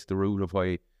trying to get to the root of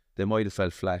why they might have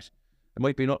felt flat. It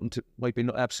might be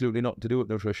absolutely nothing to do with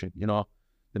nutrition.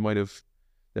 They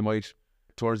might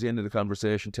towards the end of the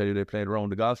conversation tell you they played around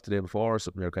the golf the day before or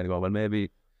something. You're kind of going, well, maybe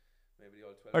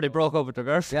or they broke up with their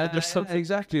girlfriend or something.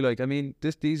 Exactly. Like, I mean,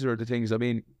 these are the things. I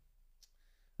mean,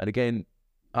 and again,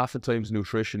 oftentimes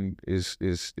nutrition is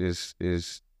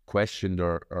questioned,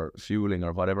 or fueling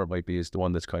or whatever it might be is the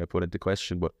one that's kind of put into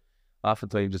question. But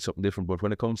oftentimes it's something different. But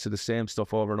when it comes to the same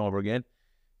stuff over and over again,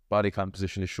 body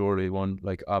composition is surely one.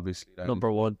 Like, obviously, number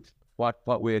one.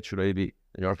 What weight should I be?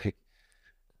 And you're like,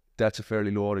 that's a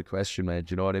fairly loaded question, man.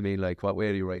 Do you know what I mean? Like, what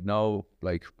weight are you right now?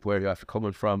 Like, where are you after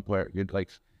coming from? Where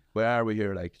are we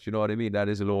here? Like, do you know what I mean? That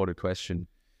is a loaded question.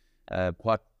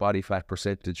 What body fat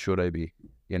percentage should I be?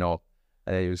 And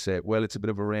you say, well, it's a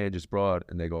bit of a range, it's broad.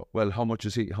 And they go, well, how much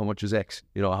is he? How much is X?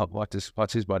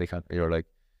 What's his body count? And you're like,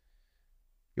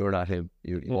 you're not him.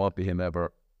 You won't be him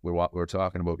ever. We're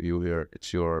talking about you here.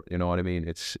 It's your, you know what I mean?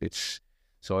 It's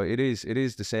so it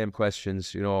is the same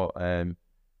questions, the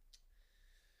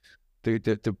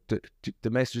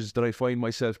messages that I find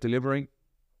myself delivering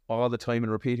all the time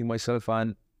and repeating myself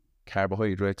on.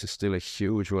 Carbohydrates is still a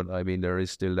huge one. I mean, there is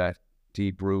still that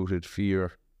deep-rooted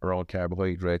fear around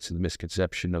carbohydrates and the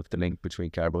misconception of the link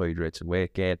between carbohydrates and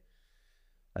weight gain.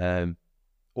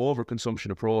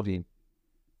 Overconsumption of protein.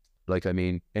 Like, I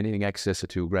mean, anything excess of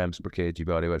 2 grams per kg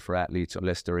body weight for athletes,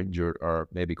 unless they're injured or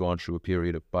maybe going through a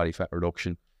period of body fat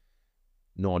reduction,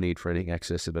 no need for anything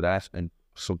excessive of that. And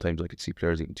sometimes I could see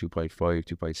players eating 2.5,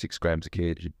 2.6 grams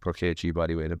per kg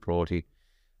body weight of protein,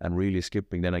 and really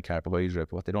skipping then a carbohydrate.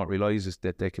 But what they don't realise is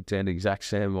that they contain the exact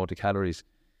same amount of calories.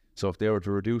 So if they were to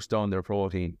reduce down their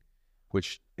protein,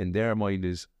 which in their mind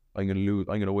is, I'm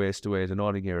going to waste away to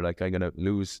nothing here, like I'm going to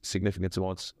lose significant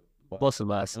amounts muscle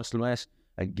mass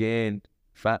and gain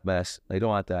fat mass. I don't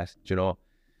want that,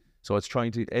 So it's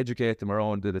trying to educate them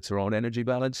around that it's around energy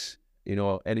balance.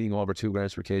 Anything over 2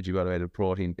 grams per kg by the way of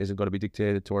protein isn't going to be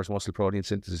dictated towards muscle protein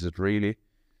synthesis, really.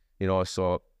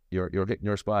 So you're hitting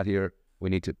your spot here. We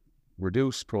need to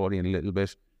reduce protein a little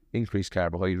bit, increase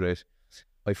carbohydrate.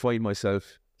 I find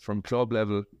myself from club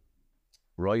level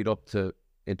right up to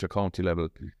inter-county level,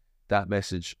 that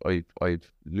message, I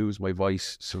lose my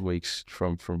voice some weeks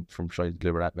from trying to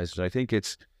deliver that message. I think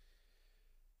it's,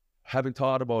 having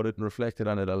thought about it and reflected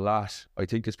on it a lot, I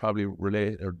think it's probably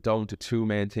related or down to 2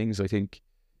 main things. I think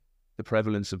the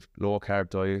prevalence of low-carb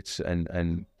diets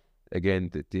and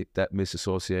again, that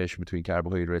misassociation between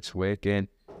carbohydrates and weight gain,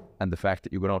 and the fact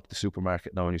that you go out to the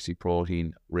supermarket now and you see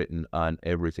protein written on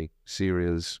everything,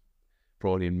 cereals,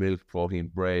 protein milk, protein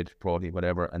bread, protein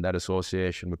whatever, and that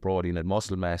association with protein and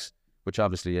muscle mass, which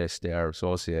obviously, yes, they are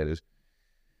associated,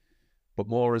 but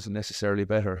more isn't necessarily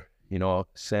better.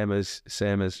 Same as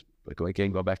like,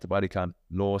 again, going back to body count,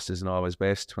 lowest isn't always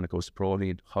best when it goes to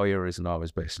protein, higher isn't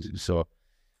always best. So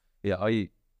yeah,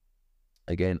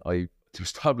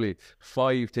 there's probably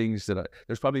 5 things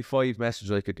there's probably 5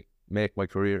 messages I could make my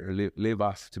career or live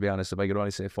off, to be honest. If I could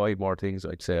only say 5 more things,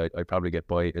 I'd say I'd probably get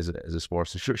by as a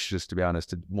sports nutritionist, to be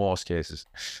honest, in most cases.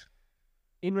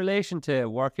 In relation to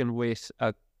working with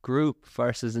a group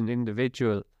versus an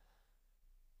individual,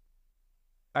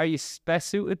 are you best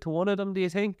suited to one of them, do you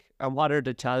think? And what are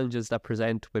the challenges that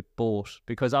present with both?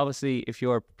 Because obviously, if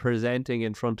you're presenting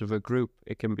in front of a group,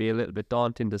 it can be a little bit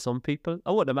daunting to some people.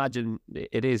 I wouldn't imagine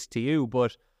it is to you,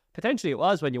 but potentially it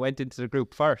was when you went into the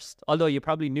group first, although you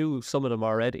probably knew some of them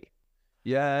already.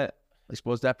 Yeah, I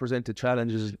suppose that presented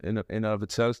challenges in and of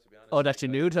itself, to be honest. Oh, that you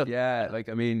knew them? Yeah, like,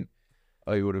 I mean,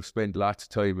 I would have spent lots of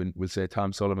time, and we'll say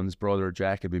Tom Sullivan's brother,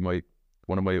 Jack, would be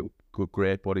one of my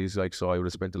great buddies, like, so I would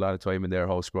have spent a lot of time in their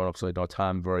house growing up, so I know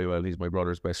Tom very well. He's my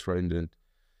brother's best friend. And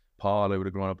Paul, I would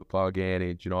have grown up with Paul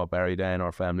Gainey, you know, Barry Dan,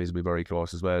 our families would be very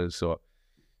close as well. So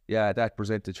yeah, that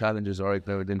presented challenges. All right,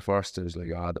 now and then first I was like,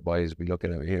 the boys will be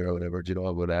looking at me here or whatever, you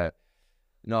know, but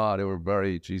no, they were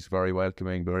very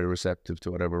welcoming, very receptive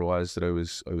to whatever it was that I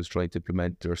was trying to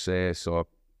implement or say. So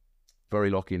very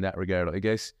lucky in that regard. I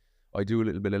guess I do a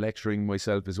little bit of lecturing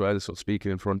myself as well, so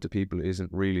speaking in front of people isn't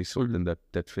really something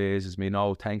that phases me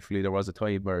now. Thankfully, there was a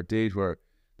time where it did, where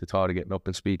the thought of getting up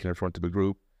and speaking in front of a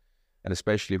group, and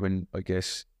especially when, I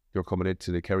guess, you're coming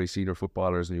into the Kerry senior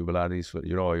footballers and you've a lot of these,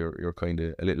 you know, you're kind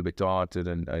of a little bit daunted,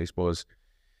 and I suppose,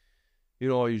 you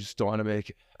know, you just don't want to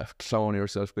make a clown of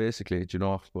yourself, basically, you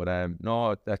know. But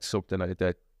no, that's something that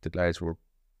the lads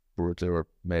they were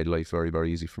made life very,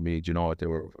 very easy for me. You know, they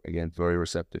were, again, very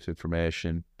receptive to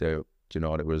information. They, you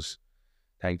know, it was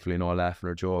thankfully no laughing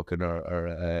or joking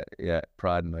or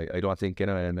prodding. I don't think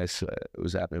anyone unless it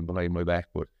was happening behind my back,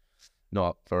 but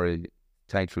no, very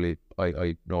thankfully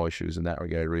I no issues in that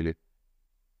regard, really.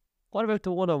 What about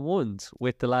the one-on-ones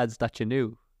with the lads that you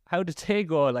knew? How did they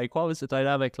go? Like, what was the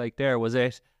dynamic like there? Was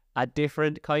it a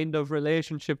different kind of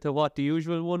relationship to what the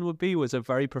usual one would be? Was it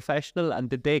very professional, and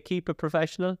did they keep it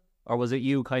professional? Or was it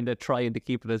you kind of trying to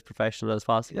keep it as professional as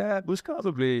possible? Yeah, it was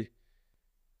probably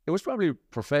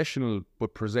professional,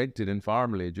 but presented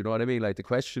informally. Do you know what I mean? Like, the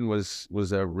question was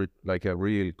a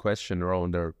real question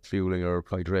around their fueling or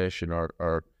hydration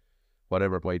or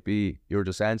whatever it might be. You're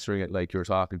just answering it like you're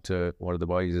talking to one of the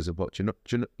boys. Is about, you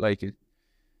know, like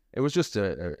it was just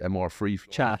a more free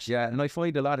chat. Yeah, and I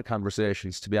find a lot of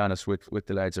conversations, to be honest, with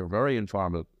the lads are very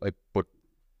informal. Like, but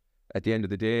at the end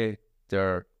of the day,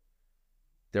 they're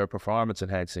performance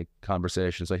enhancing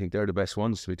conversations. I think they're the best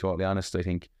ones, to be totally honest. I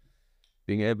think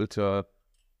being able to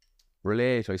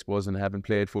relate, I suppose, and having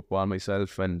played football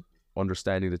myself and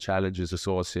understanding the challenges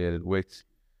associated with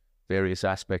various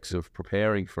aspects of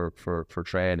preparing for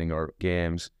training or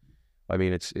games. I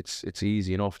mean, it's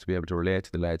easy enough to be able to relate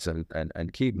to the lads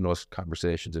and keeping those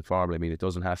conversations informal. I mean, it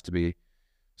doesn't have to be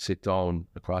sit down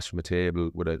across from a table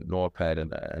with a notepad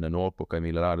and a notebook. I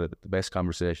mean, a lot of the best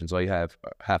conversations I have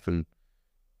happen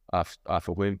off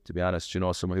a whim, to be honest. You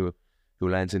know, someone who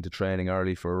lands into training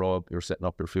early for a rub, you're setting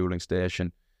up your fueling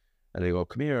station, and they go,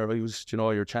 come here,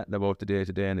 you're chatting about the day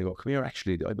to day, and they go, come here,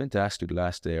 actually, I meant to ask you the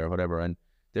last day or whatever, and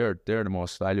they're the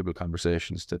most valuable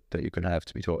conversations that you can have,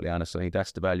 to be totally honest. I think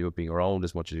that's the value of being around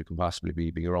as much as you can possibly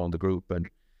be, being around the group and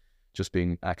just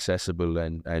being accessible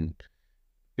and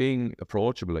being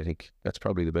approachable. I think that's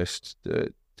probably the best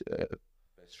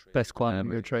quality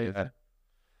of your trade. Yeah.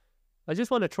 I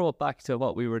just want to throw it back to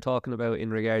what we were talking about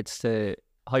in regards to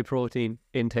high protein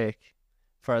intake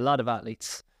for a lot of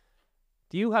athletes.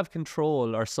 Do you have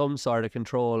control or some sort of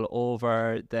control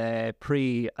over the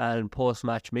pre and post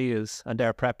match meals and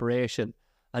their preparation?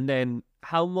 And then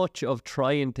how much of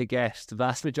trying to get the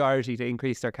vast majority to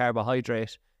increase their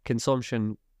carbohydrate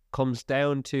consumption comes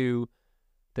down to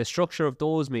the structure of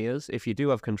those meals, if you do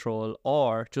have control,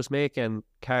 or just making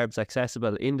carbs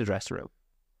accessible in the dressing room?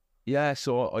 Yeah,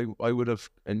 so I would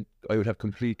have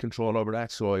complete control over that.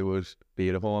 So I would be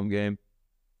at a home game.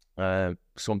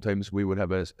 Sometimes we would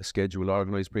have a scheduled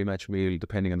organised pre-match meal,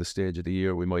 depending on the stage of the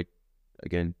year. We might,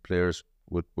 again, players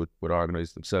would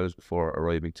organise themselves before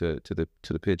arriving to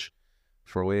the pitch.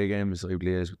 For away games, I would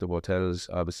liaise with the hotels,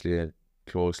 obviously,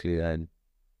 closely, and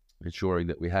ensuring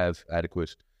that we have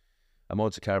adequate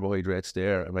amounts of carbohydrates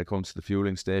there. And when it comes to the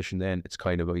fueling station, then it's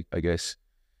kind of, I guess,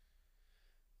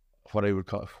 what I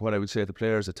would say to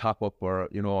players, a top up or,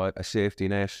 you know, a safety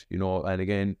net, you know. And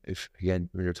again, when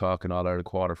you're talking all Ireland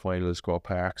quarterfinals, Croke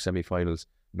Park semi-finals,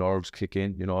 nerves kick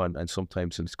in, you know, and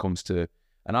sometimes when it comes to,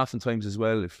 and oftentimes as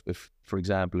well, if for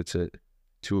example it's a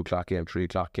 2 o'clock game, 3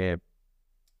 o'clock game,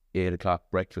 8 o'clock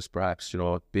breakfast perhaps, you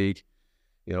know, big,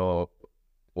 you know,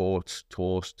 oats,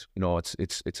 toast, you know, it's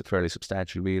a fairly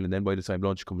substantial meal, and then by the time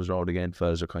lunch comes around again,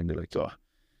 fellas are kind of like, oh,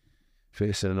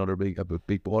 facing a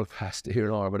big ball pasta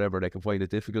here or whatever, they can find it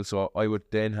difficult. So I would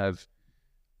then have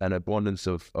an abundance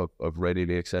of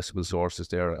readily accessible sources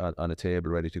there on a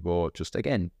table ready to go. Just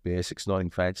again, basics, nothing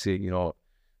fancy, you know,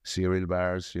 cereal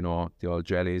bars, you know, the old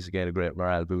jellies, again, a great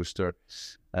morale booster.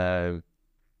 You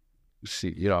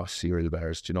know, cereal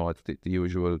bars, you know, the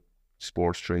usual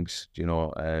sports drinks, you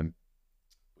know.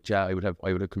 Yeah, I would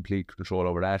have complete control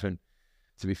over that. And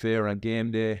to be fair, on game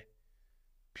day,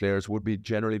 players would be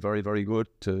generally very, very good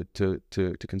to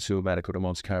consume adequate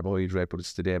amounts of carbohydrate, but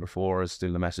it's the day before is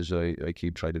still the message I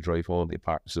keep trying to drive home, the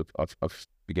importance of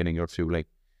beginning your fueling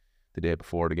the day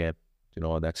before the game. You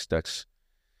know, that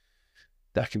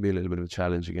can be a little bit of a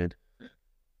challenge again.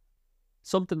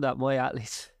 Something that my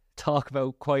athletes talk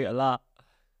about quite a lot,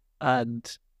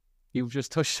 and you've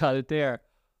just touched on it there.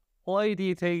 Why do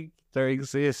you think there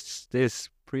exists this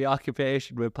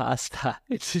preoccupation with pasta?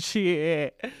 It's a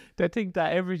GAA. They think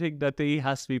that everything that they eat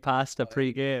has to be pasta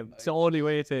pre-game. It's the only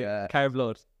way to carb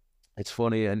load. It's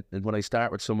funny, and when I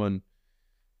start with someone,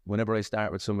 whenever I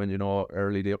start with someone, you know,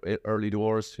 early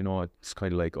doors, you know, it's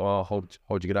kind of like, oh,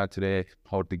 how'd you get on today?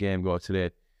 How'd the game go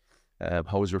today?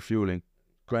 How was your fueling?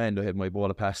 Grand, I had my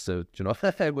bowl of pasta, you know,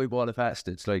 I had my bowl of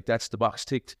pasta. It's like, that's the box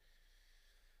ticked.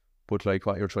 But like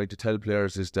what you're trying to tell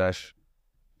players is that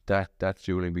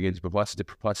fueling begins. But what's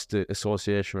the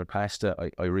association with pasta?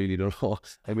 I really don't know.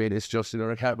 I mean, it's just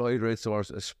another carbohydrate source.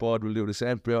 A spud will do the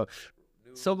same.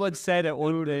 Someone said it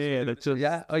one day, and it just...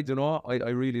 Yeah, I don't know. I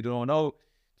really don't know.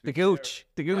 The gooch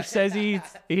says he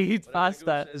eats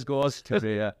pasta. It goes to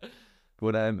me, yeah.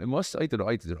 But I don't know.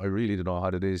 I really don't know how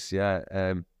it is.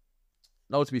 Yeah.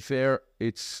 No, to be fair,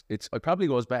 it probably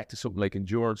goes back to something like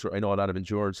endurance. I know a lot of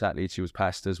endurance athletes use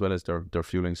pasta as well as their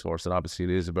fueling source, and obviously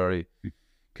it is a very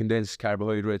condensed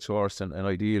carbohydrate source, and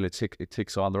ideal. It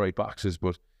ticks all the right boxes.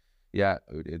 But yeah,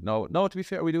 no. To be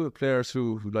fair, we do have players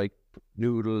who like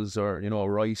noodles or, you know,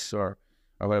 rice or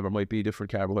whatever might be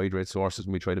different carbohydrate sources,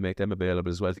 and we try to make them available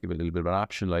as well to give it a little bit of an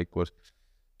option. Like, but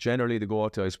generally the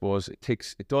go-to, I suppose,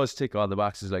 it does tick all the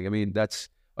boxes. Like, I mean,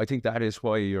 I think that is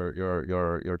why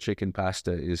your chicken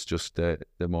pasta is just the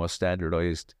most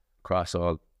standardized across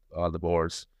all the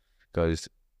boards, because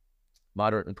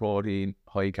moderate in protein,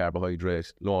 high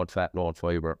carbohydrate, low in fat, low in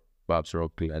fibre, Bob's your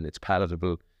uncle, and it's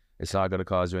palatable. It's not going to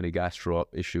cause you any gastro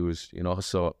issues, you know.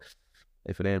 So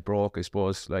if it ain't broke, I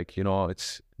suppose, like, you know,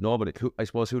 it's nobody who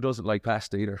doesn't like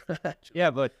pasta either.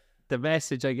 Yeah, but the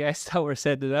message, I guess, that we're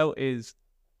sending out is,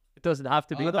 it doesn't have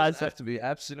to be pasta. It doesn't have to be,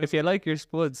 absolutely. If you like your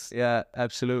spuds. Yeah,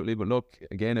 absolutely. But look,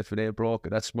 again, if it ain't broke,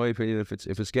 that's my opinion. If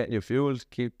it's getting you fueled,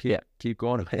 keep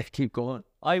going. Keep going.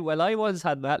 I once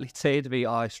had an athlete say to me,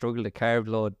 I struggle to carb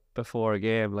load before a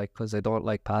game, like, because I don't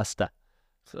like pasta.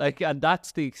 Like, and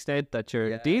that's the extent that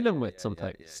you're dealing with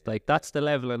sometimes. Like, that's the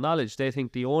level of knowledge. They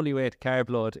think the only way to carb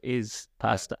load is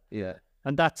pasta. Yeah.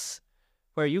 And that's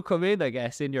where you come in, I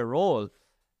guess, in your role.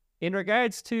 In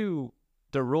regards to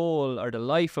the role or the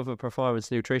life of a performance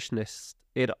nutritionist,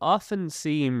 it often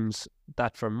seems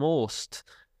that for most,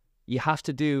 you have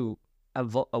to do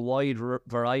a wide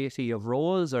variety of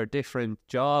roles or different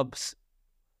jobs.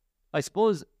 I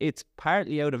suppose it's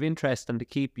partly out of interest and to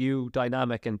keep you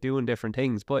dynamic and doing different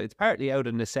things, but it's partly out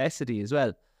of necessity as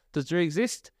well. Does there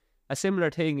exist a similar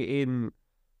thing in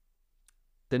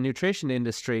the nutrition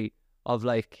industry of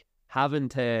like having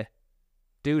to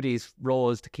do these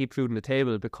roles to keep food on the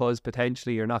table because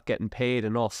potentially you're not getting paid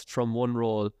enough from one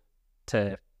role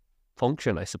to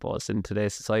function, I suppose, in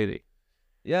today's society?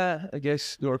 Yeah, I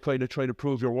guess you're kind of trying to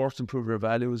prove your worth and prove your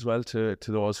value as well to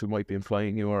those who might be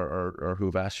employing you or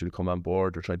who've asked you to come on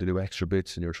board. They're trying to do extra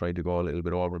bits and you're trying to go a little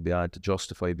bit over and beyond to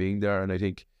justify being there. And I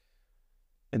think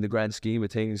in the grand scheme of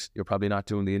things, you're probably not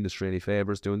doing the industry any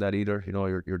favours doing that either. You know,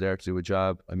 you're there to do a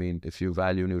job. I mean, if you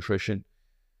value nutrition,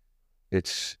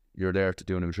 you're there to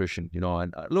do nutrition, you know.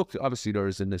 And look, obviously there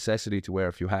is a necessity to wear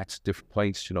a few hats, different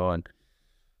points, you know. And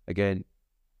again,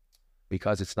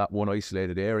 because it's not one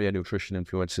isolated area, nutrition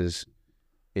influences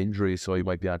injury. So you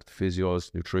might be at the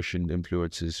physios. Nutrition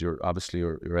influences your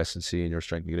S&C and your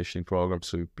strength and conditioning program.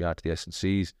 So you'd be at the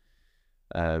S&Cs.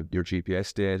 Your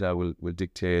GPS data will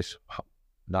dictate,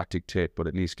 not dictate, but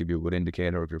at least give you a good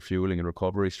indicator of your fueling and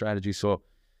recovery strategy. So,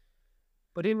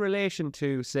 but in relation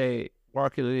to, say,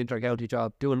 working an inter-county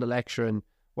job, doing the lecturing,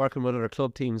 working with other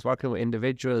club teams, working with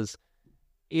individuals,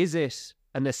 is it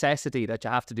a necessity that you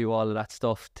have to do all of that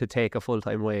stuff to take a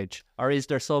full-time wage? Or is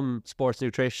there some sports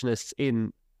nutritionists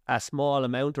in a small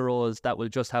amount of roles that will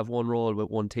just have one role with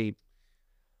one team?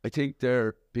 I think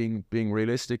they're being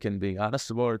realistic and being honest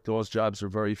about it. Those jobs are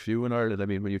very few in Ireland. I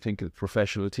mean, when you think of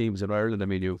professional teams in Ireland, I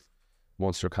mean, you've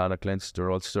Munster, Connacht, Leinster,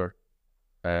 Ulster.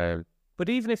 But But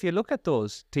even if you look at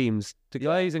those teams, the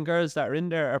guys and girls that are in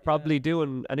there are probably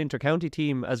doing an inter-county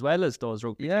team as well as those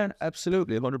rugby teams.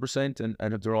 Absolutely, 100%.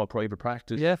 And if they're all private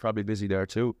practice, probably busy there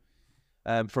too.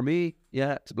 For me,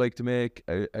 to make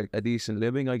a decent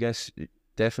living, I guess,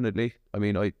 definitely. I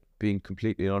mean, being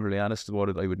completely and utterly honest about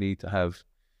it, I would need to have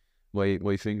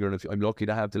my finger in I'm lucky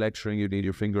to have the lecturing. You need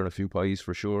your finger in a few pies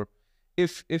for sure.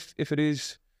 If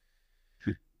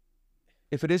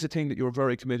it is a thing that you're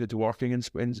very committed to working in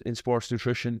sports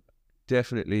nutrition,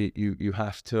 definitely you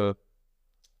have to.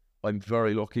 I'm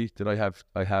very lucky that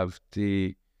I have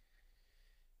the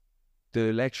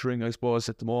lecturing, I suppose,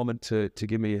 at the moment to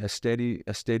give me a steady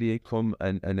income,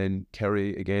 and then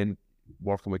Kerry again,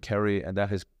 working with Kerry, and that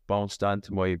has bounced on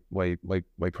to my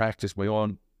practice. My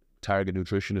own target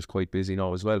nutrition is quite busy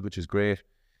now as well, which is great.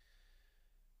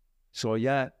 So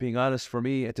being honest, for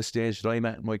me at the stage that I'm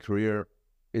at in my career,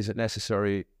 is it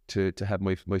necessary to have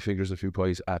my fingers in a few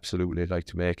pies? Absolutely. I'd like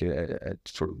to make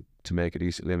to make a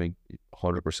decent living,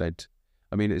 100%.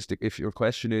 I mean, if your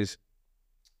question is,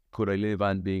 could I live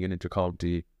on being an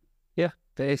intercounty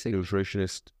basic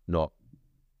nutritionist? No.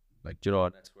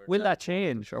 Will that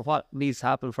change, or what needs to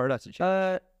happen for that to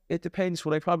change? It depends.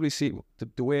 What I probably see,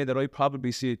 the way that I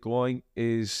probably see it going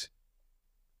is,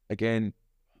 again,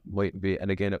 might be,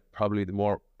 and again, probably the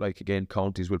more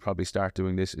counties will probably start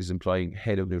doing this, is employing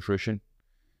head of nutrition,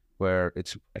 where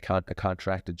it's a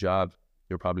contracted job.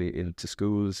 You're probably into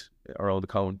schools around the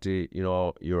county.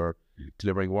 You're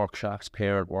delivering workshops,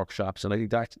 parent workshops, and I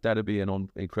think that'd be an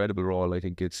incredible role. I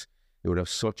think it would have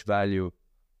such value.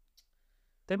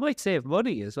 They might save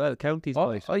money as well. Counties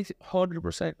might.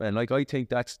 100%, man. I think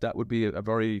that would be a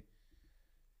very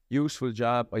useful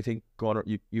job. I think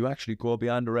you actually go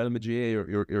beyond the realm of GAA.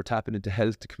 You're tapping into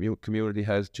health, to community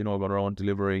health. Going around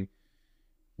delivering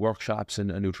workshops and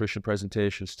nutrition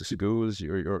presentations to schools.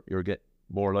 You're get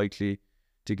more likely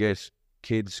to get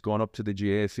kids going up to the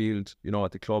GAA field.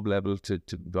 At the club level to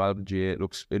involve in GAA.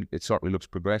 It certainly looks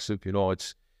progressive.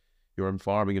 You're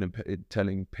informing and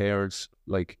telling parents,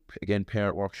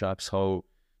 parent workshops, how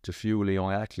to fuel a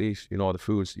young athlete. The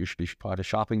foods you should be, what a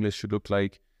shopping list should look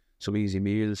like, some easy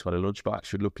meals, what a lunchbox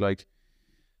should look like.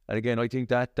 And again, I think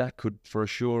that could for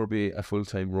sure be a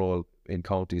full-time role in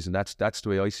counties, and that's the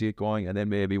way I see it going. And then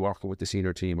maybe working with the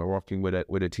senior team, or working with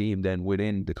a team then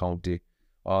within the county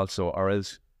also, or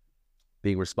else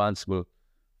being responsible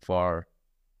for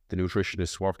the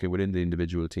nutritionists working within the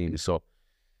individual team. So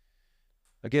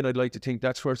again, I'd like to think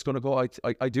that's where it's going to go.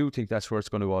 I do think that's where it's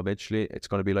going to go eventually. It's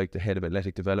going to be like the head of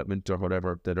athletic development or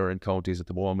whatever that are in counties at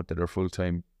the moment that are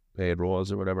full-time paid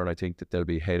roles or whatever. And I think that there'll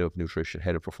be head of nutrition,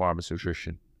 head of performance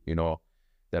nutrition,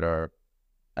 that are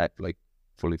at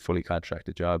fully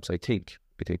contracted jobs. I think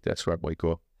that's where it might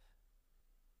go.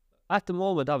 At the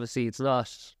moment, obviously, it's not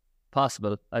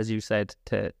possible, as you said,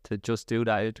 to just do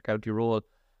that inter-county role.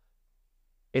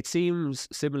 It seems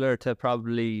similar to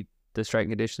probably the strength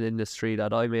and conditioning industry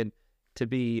that I'm in, to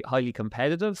be highly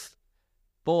competitive.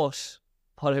 But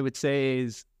what I would say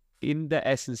is, in the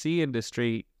S&C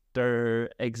industry, there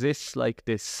exists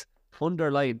this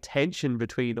underlying tension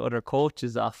between other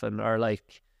coaches often, or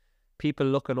people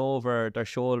looking over their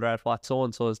shoulder at what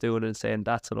so-and-so is doing and saying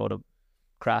that's a load of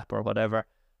crap or whatever.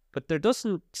 But there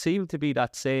doesn't seem to be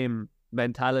that same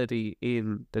mentality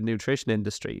in the nutrition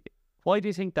industry. Why do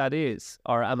you think that is?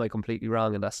 Or am I completely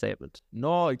wrong in that statement?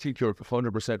 No, I think you're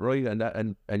 100% right.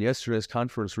 And yesterday's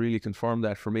conference really confirmed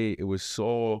that for me. It was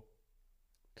so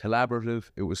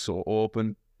collaborative. It was so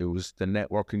open. The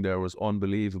networking there was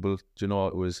unbelievable.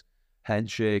 It was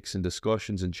handshakes and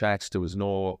discussions and chats. There was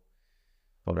no,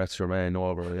 oh, that's your man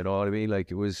over. You know what I mean?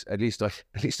 It was, at least I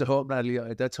hope,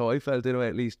 Natalie, that's how I felt anyway,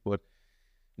 at least. But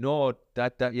no,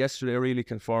 that yesterday really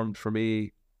confirmed for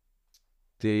me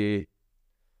the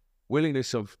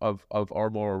willingness of our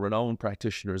more renowned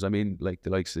practitioners. I mean, the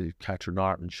likes of Catherine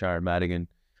Norton, Sharon Madigan,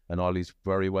 and all these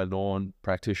very well-known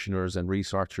practitioners and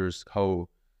researchers, how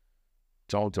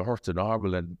down to earth and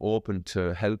normal and open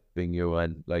to helping you.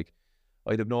 And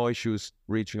I'd have no issues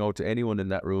reaching out to anyone in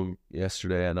that room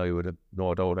yesterday, and I would have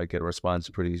no doubt I'd get a response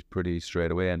pretty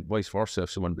straight away. And vice versa,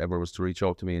 if someone ever was to reach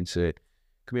out to me and say,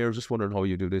 come here, I was just wondering how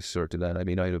you do this or do that. I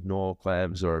mean, I'd have no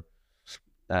qualms or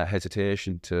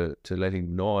hesitation to letting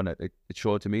them know. And it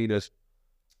showed to me that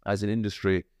as an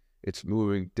industry, it's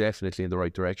moving definitely in the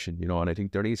right direction, and I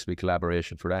think there needs to be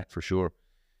collaboration for that, for sure.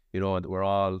 And we're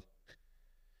all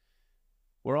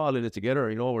in it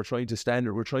together. We're trying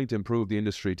to improve the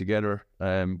industry together.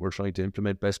 We're trying to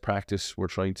implement best practice. We're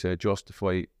trying to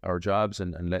justify our jobs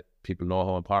and let people know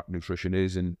how important nutrition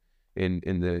is in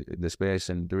the space.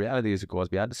 And the reality is, it goes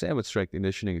beyond the same with strength and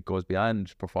conditioning. It goes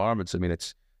beyond performance. I mean,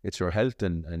 it's it's your health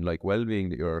and like well-being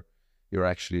that you're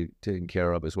actually taking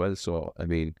care of as well. So I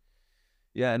mean,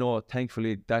 yeah, no,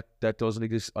 thankfully that doesn't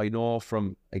exist. I know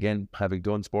from, again, having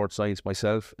done sports science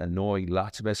myself and knowing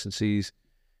lots of S&Cs,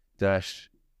 that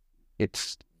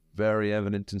it's very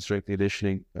evident in strength and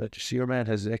conditioning. See, your man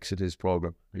has exited his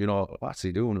program. You know, what's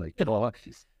he doing? Like, you know,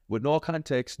 with no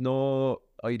context, no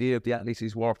idea of the athletes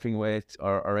he's working with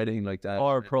or anything like that.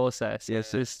 Or process,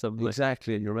 system.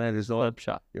 Exactly. And your man's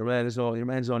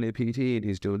only a PT and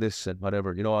he's doing this and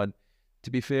whatever, you know. And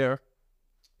to be fair,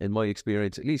 in my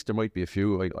experience, at least there might be a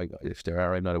few. If there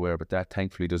are, I'm not aware, but that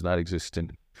thankfully does not exist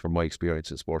from my experience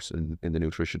in sports in the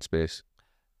nutrition space.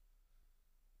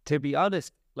 To be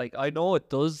honest, like, I know it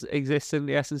does exist in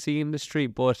the S&C industry,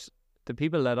 but the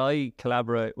people that I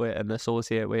collaborate with and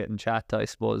associate with and chat to, I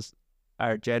suppose,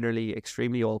 are generally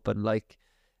extremely open. Like,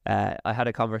 I had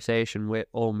a conversation with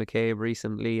Owen McCabe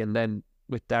recently, and then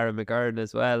with Darren McGurn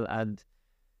as well, and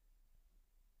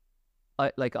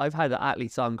I've had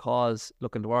athletes on calls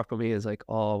looking to work with me. Is like,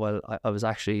 oh well, I was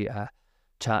actually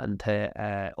chatting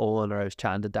to Owen, or I was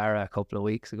chatting to Dara a couple of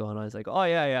weeks ago, and I was like, oh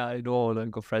yeah, I know Owen, I'm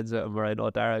good friends with him, or I know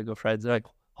Dara, I'm good friends. They're like,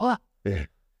 what? Yeah.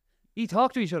 You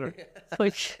talk to each other?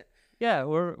 Like, yeah,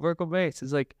 we're good mates.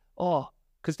 It's like, oh,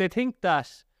 because they think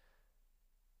that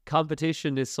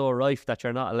competition is so rife that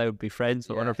you're not allowed to be friends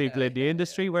with other people in the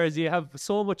industry, whereas you have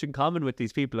so much in common with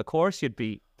these people. Of course you'd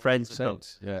be friends with them.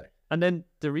 Yeah. And then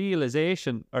the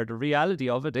realization, or the reality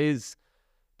of it, is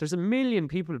there's a million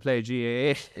people who play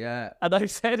GAA. Yeah. And I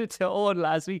said it to Owen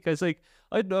last week. I was like,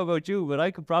 I don't know about you, but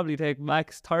I could probably take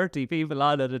max 30 people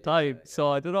on at a time.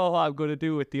 So I don't know what I'm going to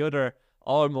do with the other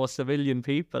almost a million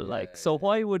people. So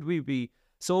why would we be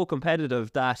so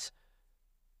competitive that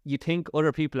you think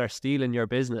other people are stealing your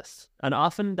business? And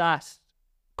often that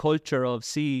culture of,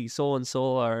 see so-and-so,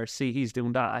 or see he's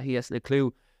doing that, he hasn't a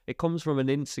clue, it comes from an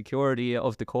insecurity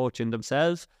of the coach in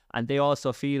themselves, and they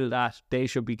also feel that they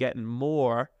should be getting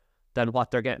more than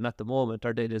what they're getting at the moment,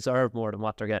 or they deserve more than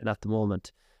what they're getting at the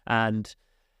moment. And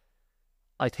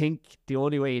I think the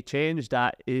only way you change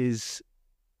that is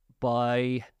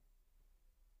by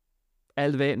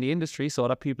elevating the industry so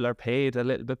that people are paid a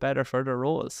little bit better for their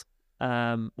roles,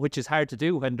 which is hard to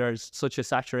do when there's such a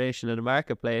saturation in the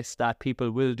marketplace that people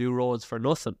will do roles for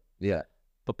nothing. Yeah.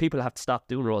 But people have to stop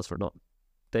doing roles for nothing.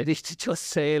 They need to just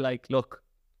say, like, look,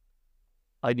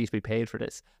 I need to be paid for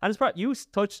this. And it's probably, you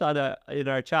touched on it in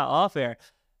our chat off air,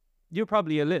 you're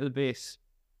probably a little bit,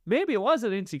 maybe it was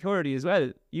an insecurity as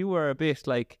well. You were a bit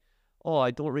like, oh,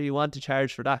 I don't really want to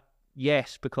charge for that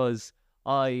yet because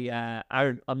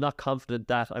I'm not confident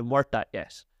that I'm worth that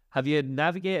yet. Have you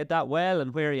navigated that well,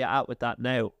 and where are you at with that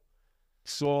now?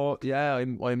 So yeah,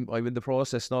 I'm in the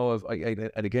process now of,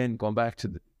 and again, going back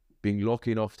to being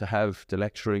lucky enough to have the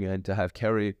lecturing and to have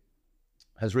Kerry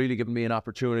has really given me an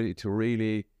opportunity to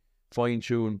really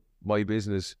fine-tune my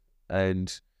business.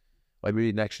 And I'm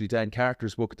reading actually Dan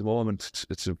Carter's book at the moment.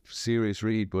 It's a serious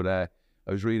read, but I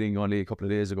was reading only a couple of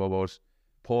days ago about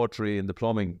poetry and the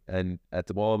plumbing. And at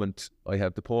the moment, I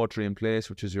have the poetry in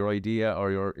place, which is your idea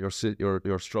or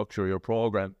your structure, your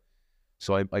program.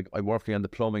 So I'm working on the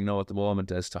plumbing now at the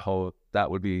moment as to how that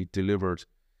would be delivered.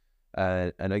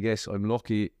 And I guess I'm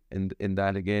lucky in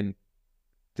that, again,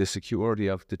 the security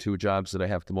of the two jobs that I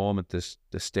have at the moment,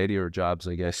 the steadier jobs,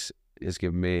 I guess, is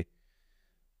giving me,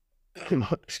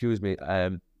 excuse me,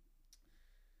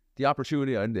 the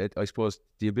opportunity and I suppose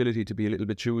the ability to be a little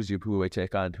bit choosy of who I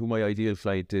take on, who my ideal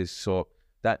client is. So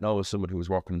that now is someone who's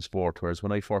working in sport, whereas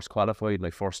when I first qualified and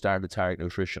I first started Target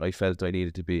Nutrition, I felt I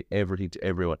needed to be everything to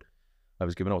everyone. I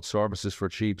was giving out services for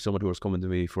cheap. Someone who was coming to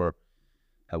me for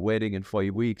a wedding in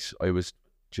 5 weeks, I was,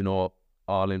 you know,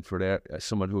 all in for there.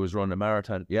 Someone who was running a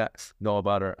marathon, yeah, no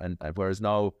bother. And whereas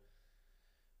now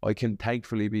I can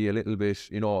thankfully be a little bit,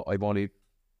 you know, I've only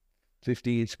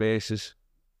 15 spaces.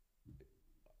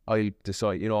 I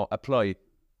decide, you know, apply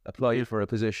for a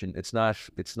position. It's not,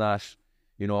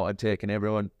 you know, I'm taking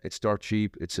everyone. It's dirt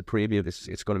cheap. It's a premium.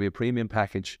 It's going to be a premium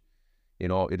package. You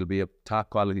know, it'll be a top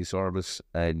quality service,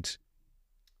 and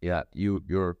yeah,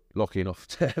 you're lucky enough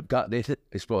to have gotten it,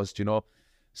 I suppose, you know.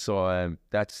 So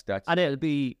that's and it'll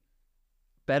be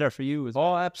better for you as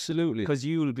well. Oh, absolutely, because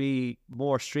you'll be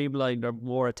more streamlined or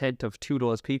more attentive to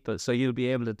those people, so you'll be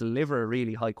able to deliver a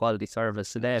really high quality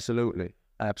service to them.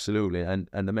 Absolutely, and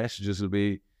the messages will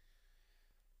be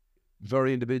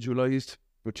very individualized.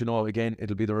 But you know, again,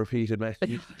 it'll be the repeated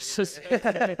messages.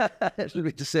 It'll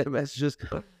be the same messages,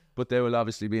 but they will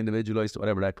obviously be individualized to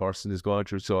whatever that person is going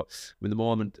through. So at the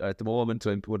moment,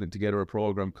 I'm putting together a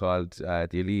program called the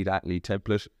Elite Athlete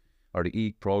Template, or the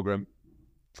EAT program.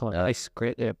 Oh, nice,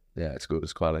 great name. Yeah, it's good.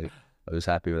 It's quality. I was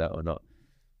happy with that or not.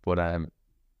 But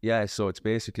yeah, so it's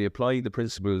basically applying the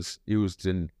principles used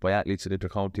by athletes at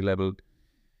intercounty level.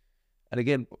 And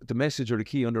again, the message, or the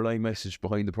key underlying message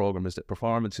behind the program, is that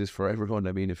performance is for everyone.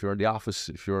 I mean, if you're in the office,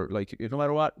 if you're like, no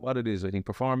matter what it is, I think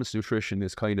performance nutrition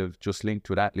is kind of just linked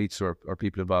with athletes or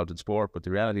people involved in sport. But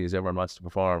the reality is everyone wants to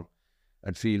perform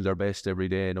and feel their best every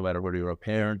day, no matter whether you're a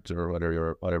parent or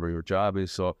whatever your job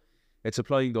is. So it's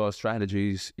applying those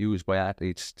strategies used by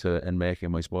athletes and making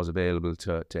them, I suppose, available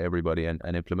to everybody and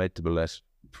implementable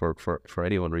for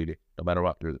anyone really, no matter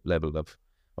what their level of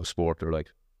sport they're like.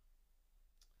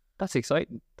 That's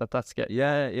exciting. That's getting.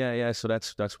 Yeah. So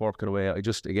that's working away. I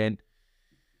just, again,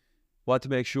 want to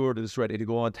make sure that it's ready to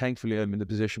go on. Thankfully, I'm in the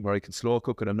position where I can slow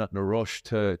cook it. I'm not in a rush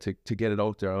to get it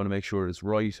out there. I want to make sure it's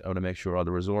right. I want to make sure all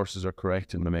the resources are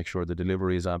correct. I want to make sure the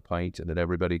delivery is on point and that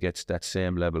everybody gets that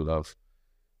same level of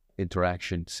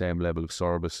interaction, same level of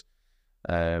service.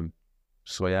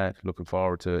 So yeah, looking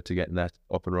forward to getting that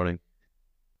up and running.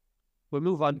 We'll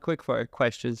move on quick for our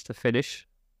questions to finish.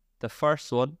 The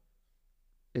first one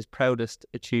is proudest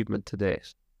achievement to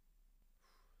date.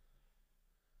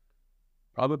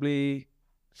 Probably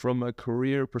from a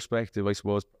career perspective, I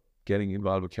suppose, getting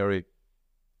involved with Kerry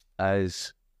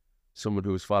as someone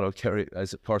who's followed Kerry,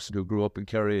 as a person who grew up in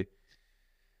Kerry,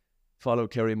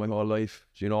 followed Kerry my whole life.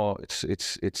 You know,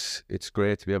 it's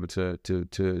great to be able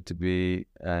to be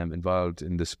involved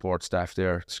in the support staff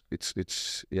there.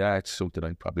 It's something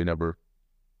I probably never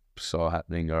saw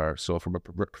happening, or so from a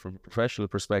professional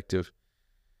perspective.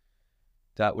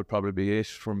 That would probably be it.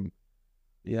 From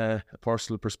a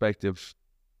personal perspective,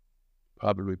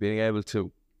 probably being able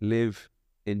to live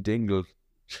in Dingle,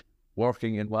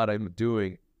 working in what I'm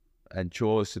doing and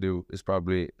chose to do, is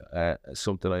probably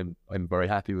something I'm very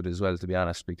happy with as well, to be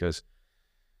honest, because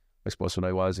I suppose when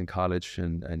I was in college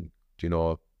and you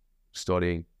know,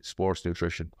 studying sports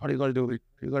nutrition, what are you going to do?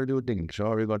 You're going to do a Dingle,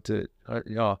 sure, you're going to,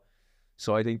 you know.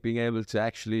 So I think being able to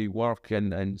actually work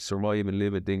and survive and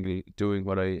live at Dingle doing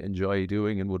what I enjoy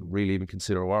doing and would really even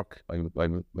consider work,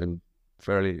 I'm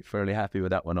fairly happy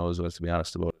with that one as well, to be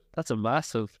honest about it. That's a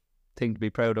massive thing to be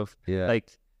proud of. Yeah.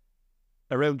 Like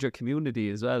around your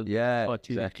community as well. Yeah, what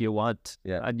exactly. you want.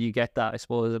 Yeah. And you get that, I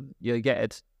suppose. You get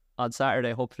it on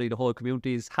Saturday. Hopefully the whole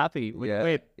community is happy with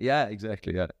it. Yeah,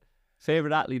 exactly. Yeah.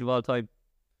 Favourite athlete of all time?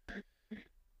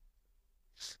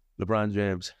 LeBron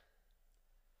James.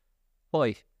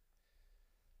 Why?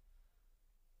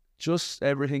 Just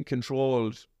everything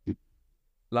controlled,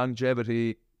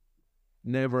 longevity,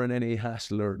 never in any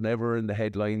hassle or never in the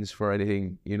headlines for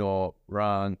anything, you know,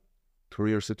 wrong,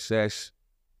 career success.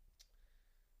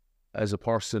 As a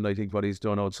person, I think what he's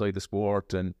done outside the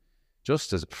sport, and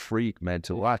just as a freak, man,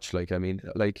 to watch. Like, I mean,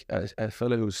 like a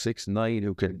fella who's 6'9",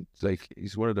 who can, like,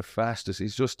 he's one of the fastest.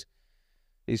 He's just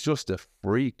a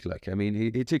freak. Like, I mean,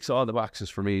 he ticks all the boxes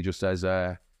for me just as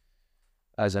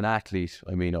an athlete.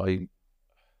 I mean,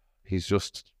 he's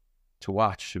just, to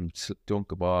watch him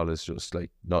dunk a ball is just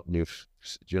like not new,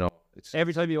 you know.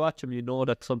 Every time you watch him, you know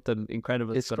that something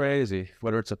incredible. It's crazy.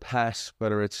 Whether it's a pass,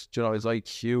 whether it's, you know, his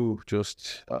IQ,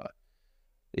 just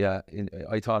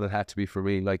I thought it had to be for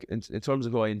me. Like in terms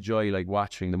of who I enjoy like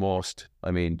watching the most.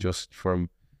 I mean, just from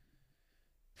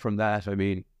that. I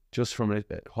mean, just from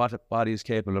what he's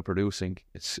capable of producing,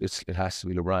 it has to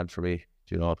be LeBron for me.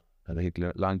 You know. And I think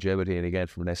longevity, and again,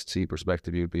 from an SC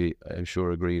perspective, you'd be, I'm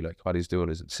sure, agree, like what he's doing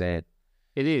is insane.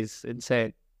 It is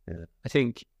insane. Yeah. I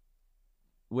think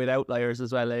with outliers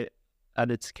as well, and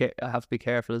I have to be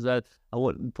careful as well, I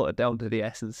wouldn't put it down to the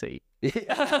S&C.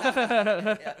 Yeah.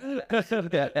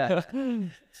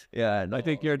 No. I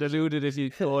think you're deluded if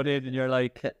you go in and you're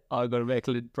like, oh, I'm going to make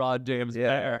LeBron James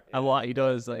better. And what he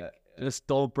does, like, just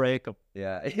don't break him.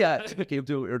 Yeah. Keep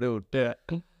doing what you're doing. Yeah.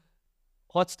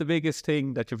 What's the biggest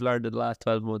thing that you've learned in the last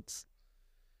 12 months?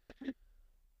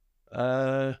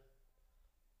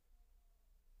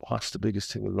 What's the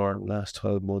biggest thing we've learned in the last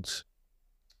 12 months?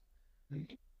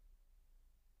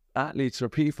 Athletes are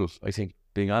people, I think,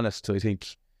 being honest. I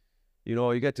think, you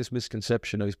know, you get this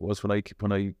misconception, I suppose, when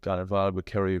I got involved with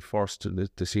Kerry first, and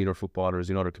the senior footballers,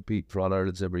 you know, they're competing for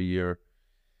All-Irelands every year.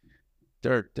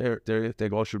 They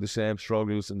go through the same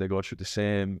struggles and they go through the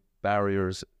same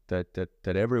barriers that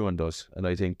everyone does. And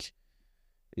I think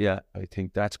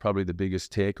that's probably the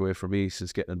biggest takeaway for me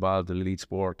since getting involved in elite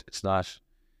sport. It's not,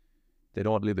 they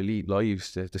don't live elite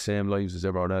lives, they have the same lives as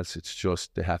everyone else. It's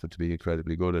just they happen to be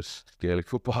incredibly good at Gaelic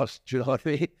football. Do you know what I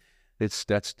mean?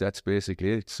 That's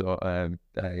basically it. So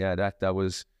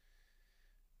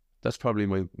that's probably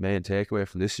my main takeaway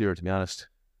from this year, to be honest.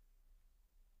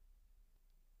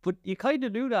 But you kind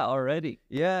of knew that already.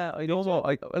 Yeah, I know.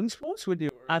 I'm supposed when you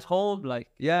at home, like.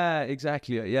 Yeah,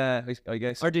 exactly. Yeah, I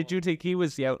guess. Or did you think he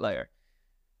was the outlier?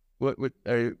 What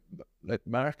like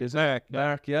Mark, is it? Mark,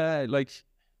 Mark, yeah, like,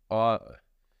 well,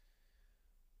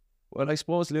 I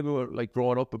suppose living with, like,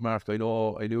 growing up with Mark, I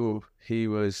knew he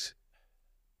was.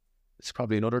 It's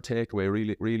probably another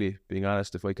takeaway, really, being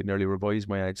honest. If I could nearly revise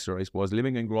my answer, I suppose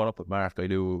living and growing up with Mark, I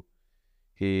knew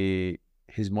his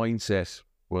mindset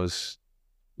was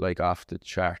like off the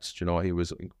charts. You know, he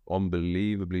was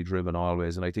unbelievably driven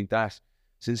always, and I think that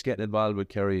since getting involved with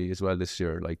Kerry as well this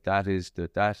year, like that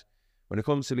when it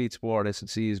comes to elite sport,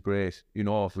 S&C is great. You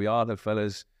know, if we all have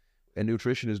fellas, and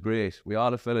nutrition is great. We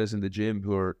all have fellas in the gym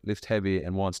who are lift heavy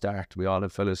and won't start. We all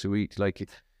have fellas who eat like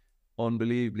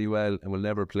unbelievably well and will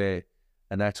never play,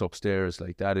 and that's upstairs.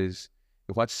 Like that is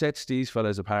what sets these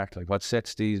fellas apart. Like what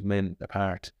sets these men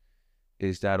apart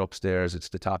is that upstairs. It's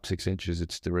the top 6 inches.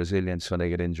 It's the resilience when they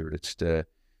get injured. It's the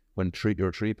when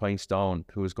you're 3 points down,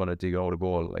 who's going to dig out a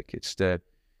goal? Like it's that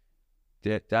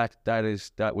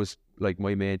was like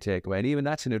my main takeaway. And even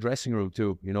that's in a dressing room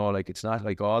too. You know, like it's not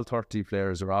like all 30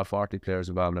 players or all 40 players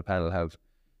involved in a panel have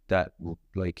that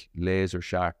like laser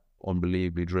sharp,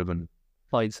 unbelievably driven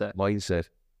mindset.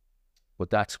 But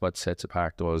that's what sets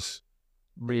apart those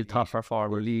real top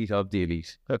performers, elite of the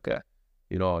elite. Okay.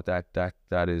 You know, that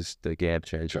is the game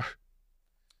changer.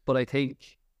 But I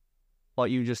think what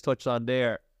you just touched on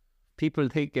there, people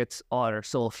think it's, oh, they're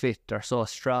so fit, they're so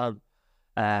strong,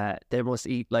 they must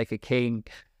eat like a king.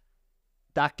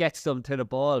 That gets them to the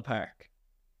ballpark.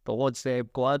 But once they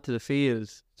go onto the field,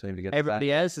 time to get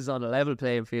everybody else is on a level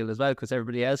playing field as well, because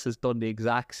everybody else has done the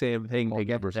exact same thing to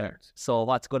get there. So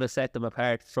what's going to set them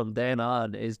apart from then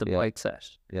on is the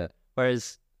mindset. Yeah.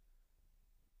 Whereas,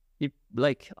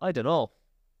 I don't know,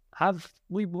 have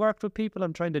we worked with people,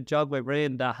 I'm trying to jog my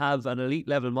brain, that have an elite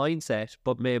level mindset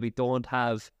but maybe don't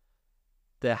have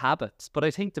the habits? But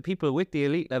I think the people with the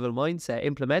elite level mindset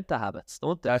implement the habits,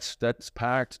 don't they? That's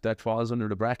part that falls under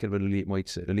the bracket of an elite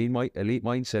mindset. Elite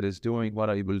mindset is doing what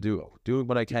I will do, doing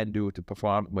what I can do to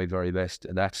perform at my very best,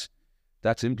 and that's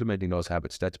implementing those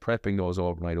habits. That's prepping those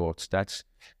overnight oats. That's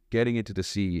getting into the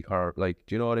sea, or like,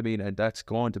 do you know what I mean? And that's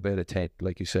going to bed at 10,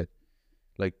 like you said.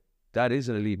 Like that is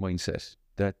an elite mindset.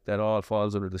 That all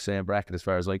falls under the same bracket as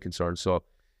far as I'm concerned. So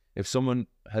if someone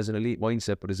has an elite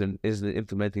mindset but isn't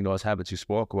implementing those habits you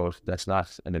spoke about, that's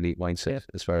not an elite mindset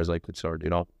as far as I'm concerned,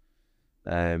 you know.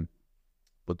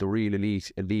 But the real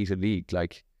elite,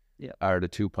 like, are the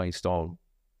 2 points down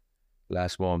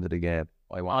last moment of the game.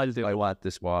 I want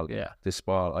this ball. Yeah. This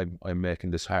ball, I'm making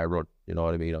this hard run. You know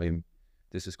what I mean?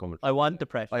 This is coming. I want the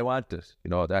pressure. I want it. You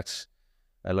know, that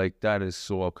is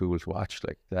so cool to watch.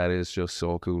 Like that is just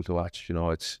so cool to watch. You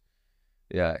know, it's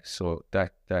so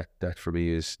that for me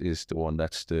is the one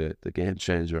that's the game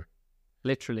changer.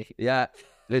 Literally. Yeah.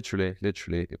 Literally.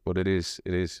 But it is.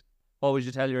 What would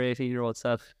you tell your 18-year-old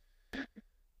self?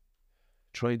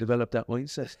 Try and develop that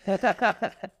mindset.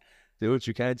 Do what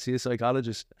you can. See a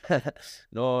psychologist.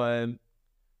 No,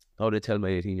 how would I tell my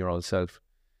 18-year-old self?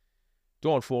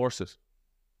 Don't force it.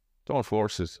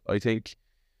 I think.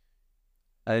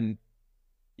 And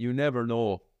you never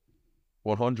know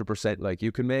 100%. Like,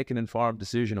 you can make an informed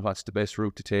decision of what's the best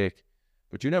route to take,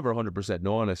 but you never 100%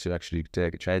 know unless you actually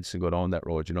take a chance and go down that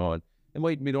road, you know. And it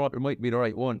might be the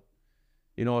right one,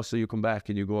 you know, so you come back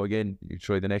and you go again, you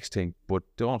try the next thing, but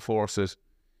don't force it.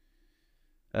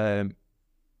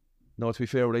 No, to be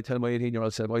fair, when I tell my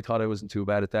 18-year-old self, I thought I wasn't too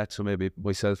bad at that, so maybe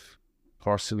myself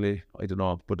personally, I don't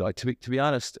know. But to be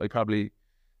honest, I probably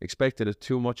expected it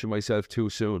too much of myself too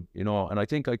soon, you know, and I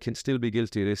think I can still be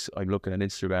guilty of this. I'm looking at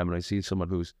Instagram and I see someone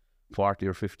who's 40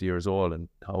 or 50 years old and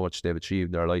how much they've achieved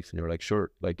in their life, and you're like, sure,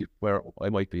 like where I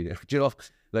might be there, you know,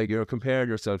 like you're comparing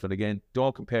yourself. And again,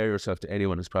 don't compare yourself to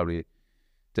anyone is probably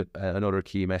another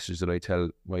key message that I tell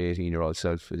my 18-year-old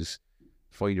self is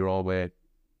find your own way.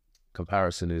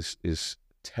 Comparison is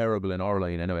terrible in our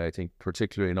line anyway. I think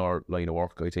particularly in our line of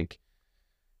work, I think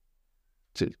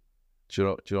to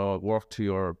work to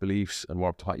your beliefs and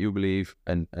work to what you believe,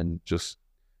 and just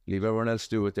leave everyone else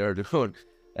do what they're doing,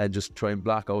 and just try and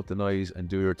block out the noise and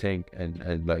do your thing.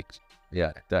 And like,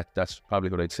 yeah, that's probably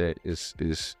what I'd say is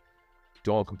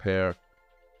don't compare,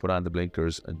 put on the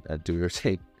blinkers and do your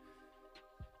thing.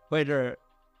 Whether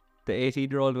the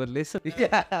 18-year-old would listen,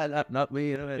 not me,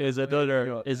 you know, is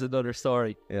another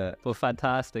story. Yeah, but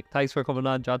fantastic. Thanks for coming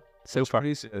on, John. Super.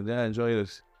 Yeah, enjoyed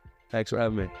it. Thanks for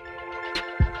having me.